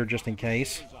center beater just in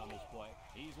case. On this play.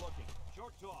 He's looking.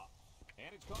 Short toss.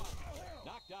 And it's caught.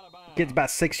 Knocked out of bounds. Gets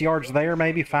about 6 yards there,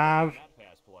 maybe 5. That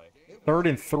pass play. 3rd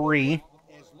and 3.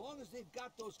 As long as they've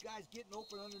got those guys getting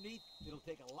open underneath, it'll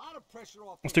take a lot of pressure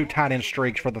off. Let's do tight end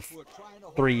streaks for the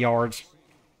 3 yards.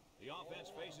 The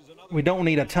offense faces another We don't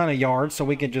need a ton of yards, so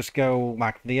we can just go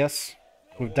like this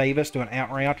with Davis doing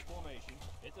out route. formation.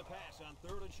 It's a pass on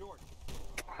 3rd and short.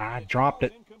 I dropped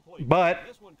it. Incomplete. But,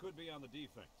 This one could be on the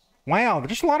defense. wow, there's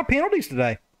just a lot of penalties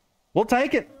today. We'll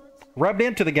take it. Rubbed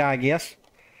into the guy, I guess.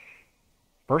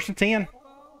 1st and 10.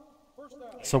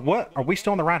 So what? Are we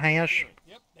still on the right hash?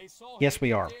 Yep, they saw Yes, him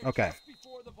we are. there Okay. just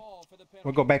before the ball for the penalty.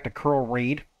 We'll go back to curl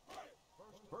read.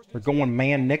 We're going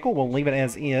man nickel. We'll leave it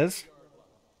as is.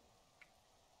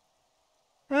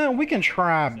 We can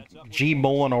try G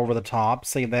Mullen over the top.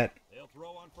 See that They'll throw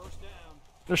on 1st down.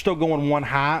 they're still going 1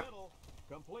 high. Middle.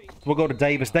 Complete. We'll go to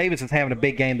Davis. Davis is having a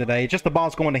big game today. Just the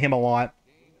ball's going to him a lot.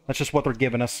 That's just what they're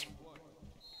giving us.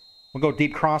 We'll go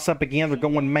deep cross up again. They're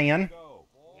going man. Go.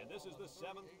 And this is the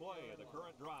 7th play of the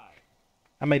current drive.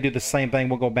 I may do the same thing.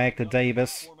 We'll go back to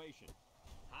Davis. Formation.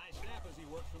 High snap as he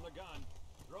works from the gun.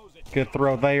 Throws it. Good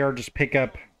throw there. Just pick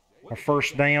up a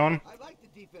first down. I like the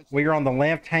defense. We are on the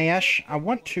left hash. I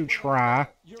want to try.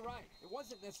 You're right. It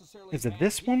wasn't necessarily Is it bad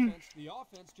this one? defense. The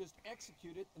offense just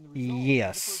executed, and the result was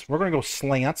Yes. We're going to go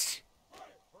slants.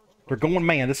 They're going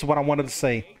man. This is what I wanted to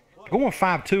see. They're going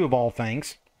 5-2 of all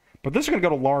things. But this is going to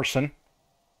go to Larson.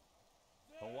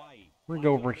 We're going to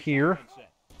go over here.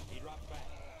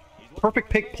 Perfect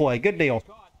pick play. Good deal.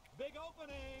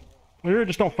 We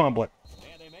just don't fumble it.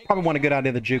 Probably wasn't a good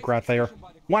idea, the juke right there.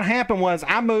 What happened was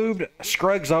I moved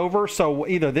Scruggs over, so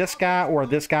either this guy or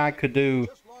this guy could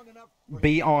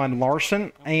be on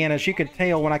Larson. And as you can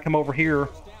tell, when I come over here,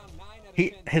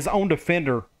 his own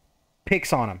defender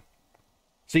picks on him.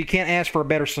 So you can't ask for a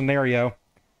better scenario.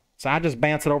 So I just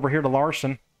bounce it over here to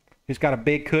Larson, who's got a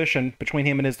big cushion between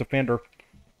him and his defender.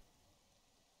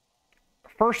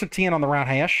 First and 10 on the right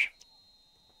hash.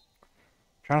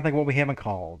 Trying to think what we haven't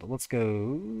called. Let's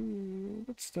go.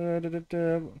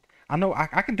 I know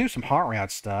I can do some hot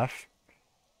route stuff.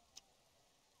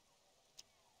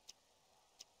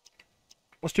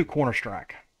 Let's do corner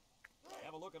strike.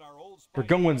 They're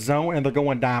going zone and they're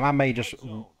going dime. I may just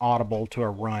audible to a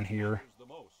run here.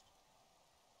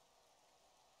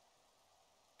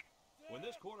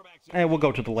 And we'll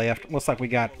go to the left. Looks like we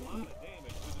got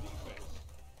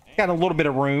a little bit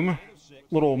of room.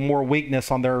 A little more weakness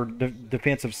on their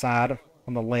defensive side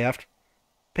on the left.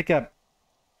 Pick up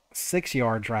 6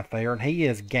 yards right there, and he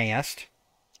is gassed.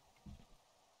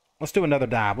 Let's do another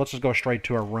dive. Let's just go straight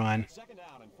to a run.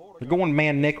 They're going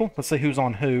man nickel. Let's see who's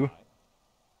on who.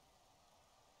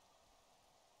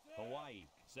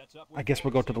 I guess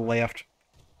we'll go to the left.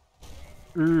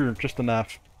 Just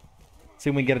enough. See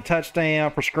if we can get a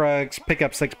touchdown for Scruggs. Pick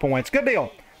up 6 points. Good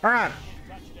deal. All right.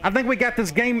 I think we got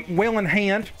this game well in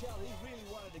hand.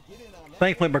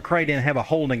 Thankfully, McCray didn't have a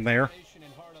holding there.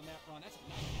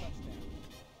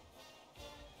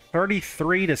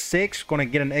 33-6. Going to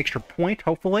get an extra point,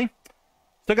 hopefully.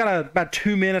 Still got about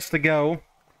 2 minutes to go.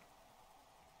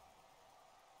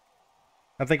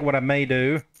 I think what I may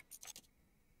do.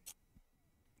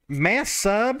 Mass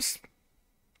subs.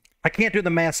 I can't do the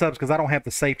mass subs because I don't have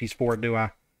the safeties for it, do I?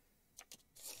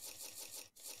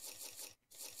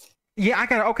 Yeah, I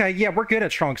got okay. Yeah, we're good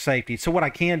at strong safety. So what I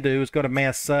can do is go to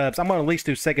mass subs. I'm going to at least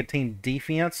do second team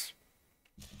defense.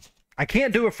 I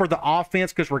can't do it for the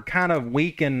offense because we're kind of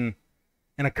weak in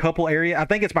a couple areas. I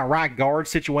think it's my right guard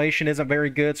situation isn't very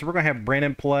good. So we're going to have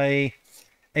Brennan play,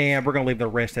 and we're going to leave the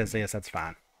rest as is. That's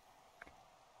fine.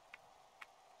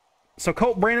 So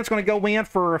Colt Brennan's going to go in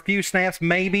for a few snaps,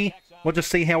 maybe. We'll just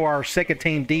see how our second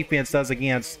team defense does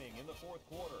against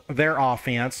their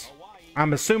offense.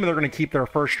 I'm assuming they're going to keep their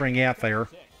first string out there.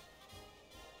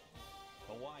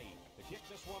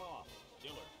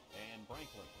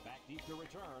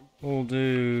 We'll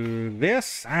do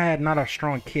this. I had not a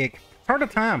strong kick. It's hard to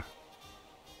time.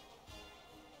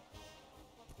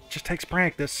 Just takes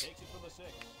practice.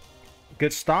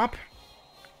 Good stop.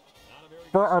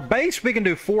 For our base, we can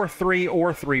do 4-3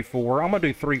 or 3-4. I'm going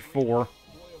to do 3-4.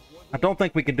 I don't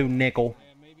think we can do nickel.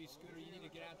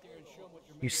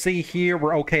 You see here,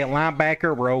 we're okay at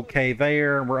linebacker, we're okay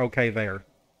there, and we're okay there.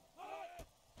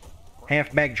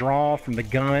 Halfback draw from the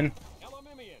gun.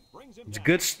 It's a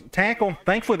good tackle.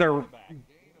 Thankfully, their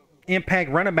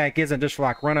impact running back isn't just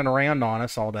like running around on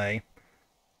us all day.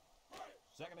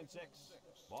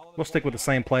 We'll stick with the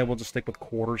same play. We'll just stick with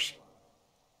quarters.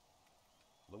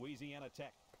 Louisiana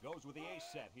Tech goes with the ace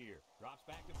set here. Drops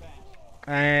back to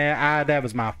pass. That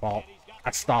was my fault. I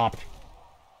stopped.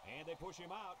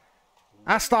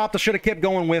 I stopped. I should have kept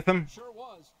going with him.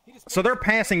 So their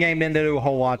passing game didn't do a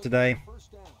whole lot today.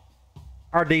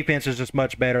 Our defense is just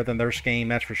much better than their scheme,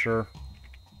 that's for sure.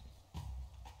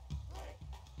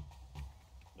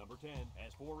 Number 10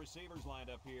 has 4 receivers lined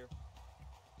up here.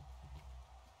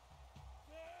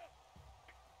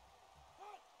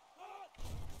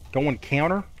 Going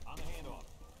counter.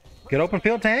 Good open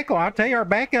field tackle. I'll tell you, our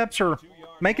backups are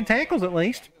making tackles at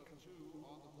least.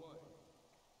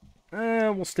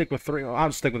 We'll stick with 3. I'll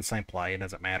just stick with the same play. It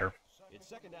doesn't matter. It's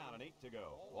second down and 8 to go.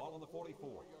 Ball on the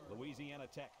 44. Louisiana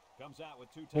Tech comes out with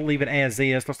 2. We'll leave it as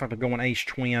is. Looks like they're going ace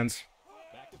twins.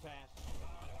 Back to pass.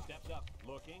 Steps up,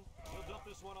 looking. He'll dump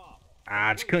this one off.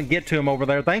 I just couldn't get to him over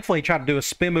there. Thankfully, he tried to do a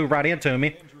spin move right into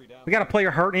me. We got a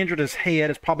player hurt, injured his head.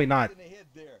 It's probably not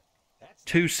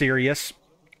too serious.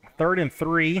 3rd and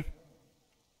 3.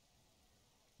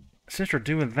 Since we're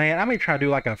doing that, I'm going to try to do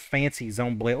like a fancy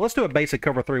zone blitz. Let's do a basic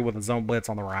cover 3 with a zone blitz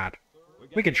on the right.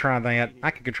 We can try that.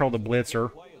 I can control the blitzer.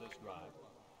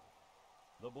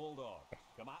 The Bulldogs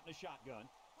come out in a shotgun.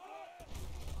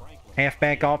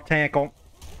 Halfback off tackle.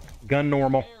 Gun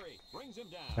normal.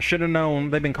 I should have known.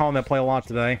 They've been calling that play a lot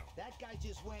today. That guy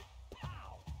just went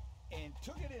pow and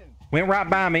took it in Went right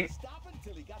by me. Stop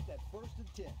until he got that 1st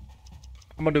and 10.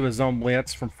 I'm going to do a zone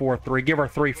blitz from 4-3. Give our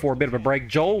 3-4 a bit of a break.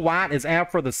 Joel White is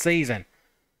out for the season.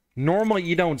 Normally,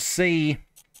 you don't see...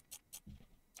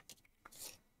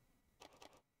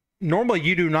 Normally,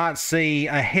 you do not see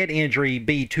a head injury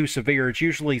be too severe. It's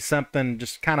usually something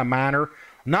just kind of minor.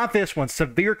 Not this one.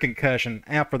 Severe concussion,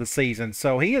 out for the season.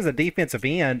 So, he is a defensive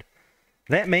end.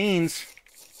 That means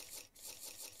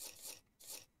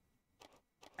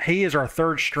he is our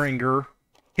third stringer.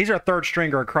 He's our third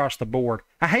stringer across the board.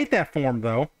 I hate that for him,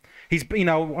 though. He's, you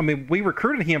know, I mean, we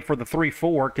recruited him for the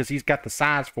 3-4 because he's got the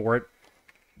size for it.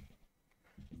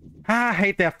 I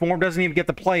hate that for him. Doesn't even get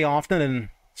to play often and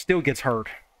still gets hurt.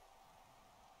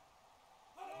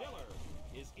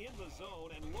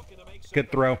 Good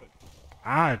throw.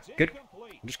 Good.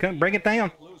 Just couldn't bring it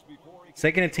down.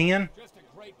 2nd and 10. Just a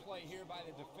great play here by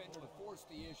the defender to force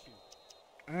the issue.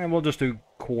 And we'll just do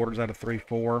quarters out of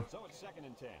 3-4. So it's 2nd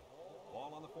and 10.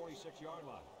 Ball on the 46-yard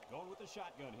line. Going with the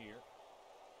shotgun here.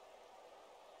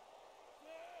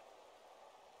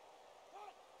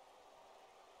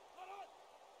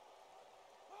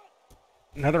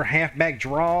 Another halfback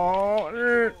draw.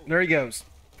 There he goes.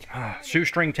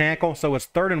 Shoestring tackle. So it's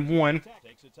 3rd and 1.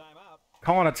 Takes a timeout.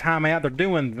 Calling a timeout. They're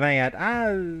doing that.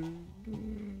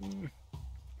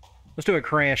 Let's do a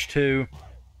crash, too.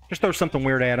 Just throw something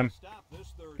weird at him. Stop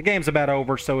this third. The game's about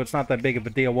over, so it's not that big of a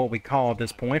deal what we call at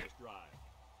this point.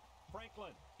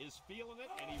 Franklin is feeling it,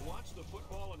 and he wants the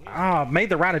football in his Made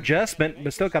the right adjustment,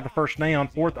 but still got the first down.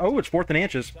 It's 4th and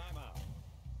inches. timeout.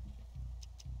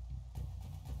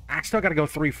 I still got to go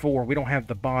 3-4. We don't have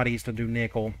the bodies to do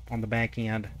nickel on the back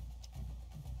end.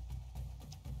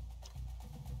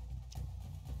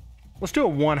 Let's do a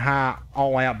 1-high,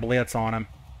 all-out blitz on him.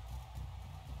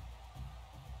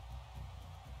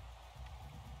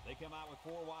 They come out with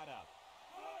 4 wide out.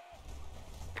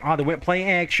 Oh, they went play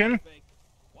action.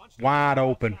 Wide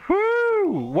open.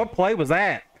 Whoo! What play was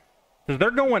that? Because they're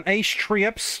going ace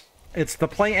trips. It's the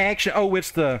play action. Oh,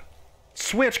 it's the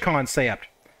switch concept.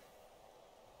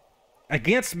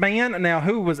 Against man. Now,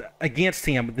 who was against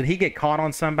him? Did he get caught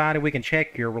on somebody? We can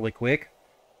check here really quick.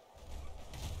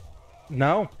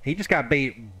 No, he just got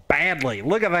beat badly.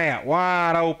 Look at that.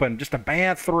 Wide open. Just a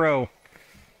bad throw.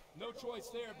 No choice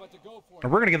there but to go for it.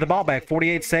 And we're going to get the ball back.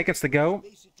 48 seconds to go.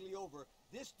 Basically over.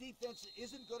 This defense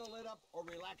isn't going to let up or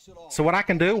relax at all. So what I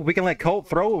can do, we can let Colt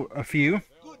throw a few.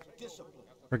 Good discipline.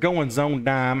 We're going zone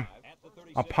dime.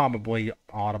 I'll probably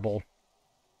audible.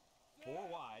 4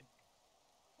 wide.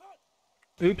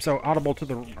 Oops, I audible to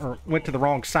the, or went to the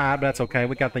wrong side, but that's okay.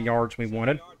 We got the yards we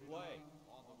wanted.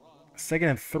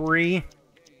 2nd and 3.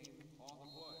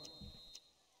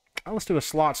 Oh, let's do a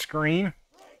slot screen.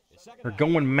 We're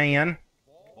going man.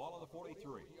 Ball on the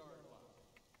 43.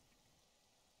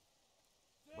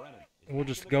 Brennan. We'll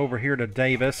just go over here to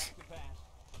Davis.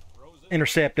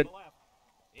 Intercepted.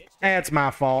 That's my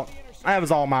fault. That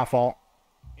was all my fault.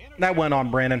 That went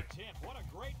on Brennan.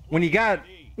 When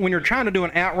you're trying to do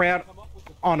an out route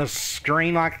on a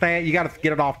screen like that, you got to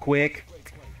get it off quick.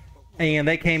 And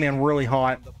they came in really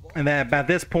hot. And that by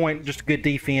this point, just a good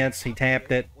defense. He tapped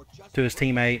it to his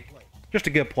teammate. Just a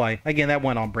good play. Again, that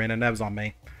went on Brennan. That was on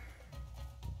me.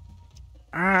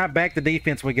 All right, back to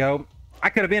defense we go. I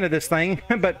could have ended this thing,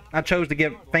 but I chose to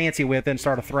get fancy with it and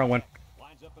started throwing.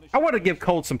 I want to give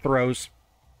Colt some throws.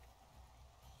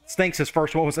 Stinks his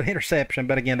first one was an interception,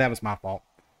 but again, that was my fault.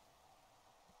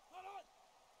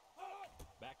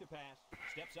 Back to pass.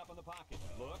 Steps up in the pocket.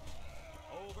 Look.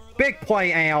 Over the Big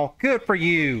play, Al. Good for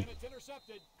you. It's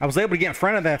intercepted. I was able to get in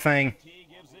front of that thing. He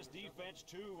gives this defense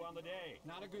 2 on the day.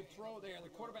 Not a good throw there. The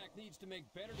quarterback needs to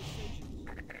make better decisions.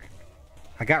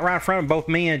 I got right in front of both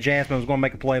me and Jasmine was going to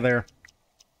make a play there.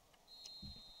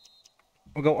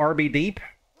 We'll go RB deep.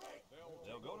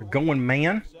 We're going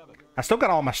man. I still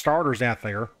got all my starters out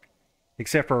there.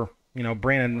 Except for, you know,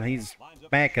 Brandon. He's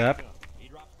back up. He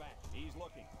drops back. He's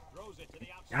looking. Throws it to the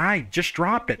outside. I just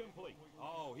dropped it. Complete.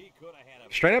 Oh, he could have had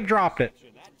a Straight up dropped it.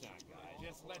 that time, guys.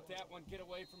 Just let that one get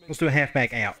away from him. Let's do a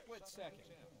halfback out. Split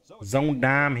second. Zone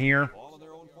dime here. Ball on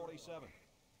their own 47.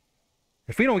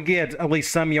 If we don't get at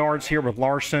least some yards here with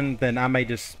Larson, then I may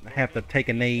just have to take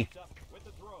a knee. With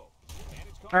the throw. And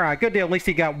it's caught All right, good deal. At least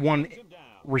he got one him down.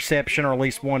 reception, or at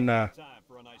least one Time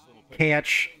for a nice little pick.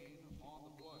 catch.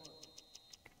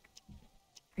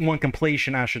 One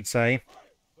completion, I should say.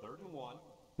 3rd and 1.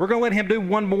 We're going to let him do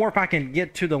one more if I can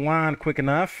get to the line quick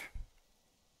enough.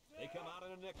 They come out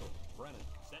in a nickel. Brennan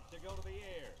set to go to the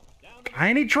air. Down the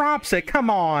And he drops it. Come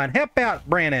on. Help out,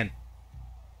 Brandon.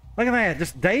 Look at that.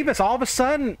 Just Davis, all of a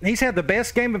sudden, he's had the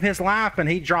best game of his life, and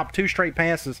he dropped 2 straight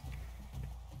passes.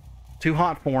 Too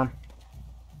hot for him.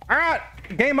 All right.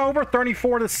 game over,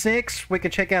 34-6. We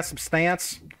can check out some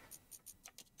stats.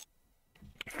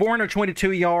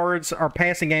 422 yards. Our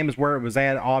passing game is where it was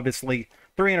at, obviously.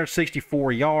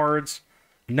 364 yards.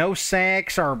 No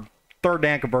sacks. Our third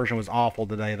down conversion was awful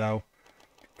today, though.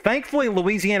 Thankfully,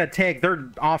 Louisiana Tech, their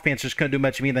offense just couldn't do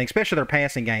much of anything, especially their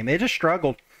passing game. They just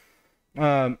struggled.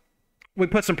 We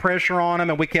put some pressure on them,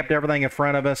 and we kept everything in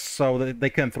front of us so that they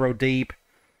couldn't throw deep.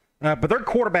 But their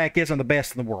quarterback isn't the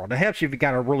best in the world. It helps you if you've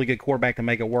got a really good quarterback to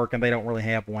make it work, and they don't really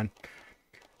have one.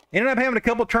 Ended up having a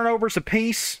couple turnovers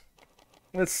apiece.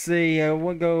 Let's see.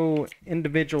 We'll go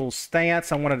individual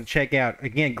stats. I wanted to check out,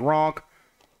 again, Gronk.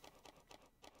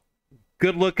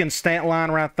 Good-looking stat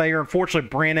line right there. Unfortunately,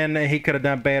 Brennan, he could have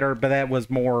done better, but that was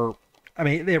more... I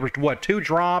mean, there was, what, 2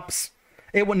 drops?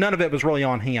 None of it was really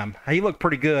on him. He looked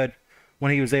pretty good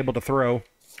when he was able to throw.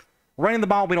 Running the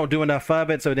ball, we don't do enough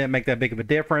of it, so it didn't make that big of a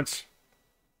difference.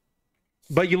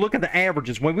 But you look at the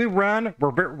averages. When we run,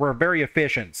 we're very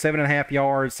efficient. 7.5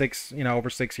 yards, over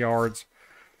 6 yards.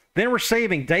 Then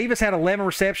receiving. Davis had 11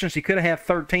 receptions. He could have had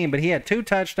 13, but he had 2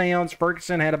 touchdowns.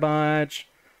 Ferguson had a bunch.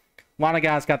 A lot of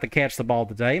guys got to catch the ball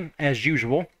today, as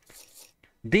usual.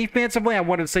 Defensively, I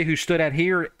wanted to see who stood out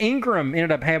here. Ingram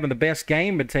ended up having the best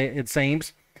game, it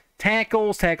seems.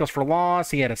 Tackles for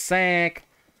loss. He had a sack.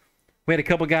 We had a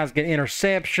couple guys get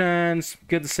interceptions.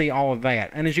 Good to see all of that.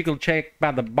 And as you can check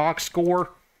by the box score,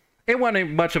 it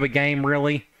wasn't much of a game,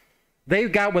 really. They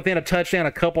got within a touchdown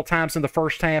a couple times in the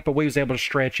first half, but we was able to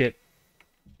stretch it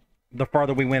the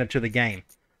farther we went into the game.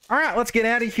 All right, let's get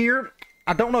out of here.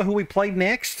 I don't know who we played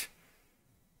next.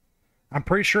 I'm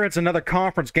pretty sure it's another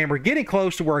conference game. We're getting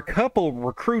close to where a couple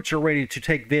recruits are ready to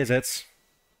take visits.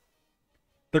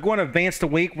 They're going to advance the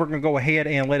week. We're going to go ahead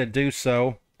and let it do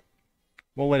so.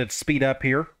 We'll let it speed up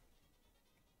here.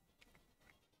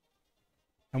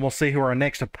 And we'll see who our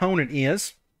next opponent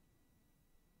is.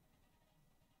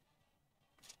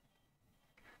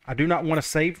 I do not want to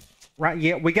save right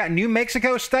yet. We got New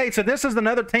Mexico State. So this is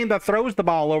another team that throws the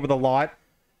ball over the lot.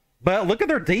 But look at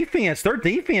their defense. Their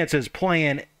defense is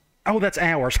playing... Oh, that's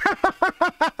ours.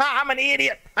 I'm an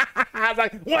idiot. I was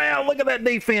like, well, look at that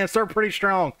defense. They're pretty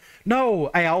strong. No,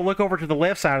 Al, look over to the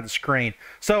left side of the screen.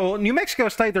 So New Mexico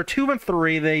State, they're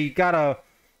 2-3.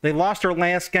 They lost their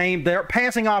last game. Their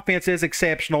passing offense is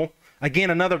exceptional.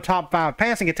 Again, another top 5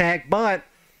 passing attack, but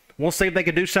we'll see if they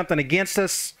can do something against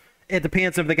us. It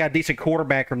depends if they got a decent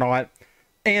quarterback or not.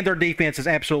 And their defense is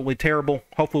absolutely terrible.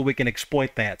 Hopefully we can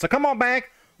exploit that. So come on back.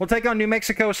 We'll take on New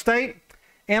Mexico State,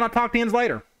 and I'll talk to you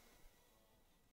later.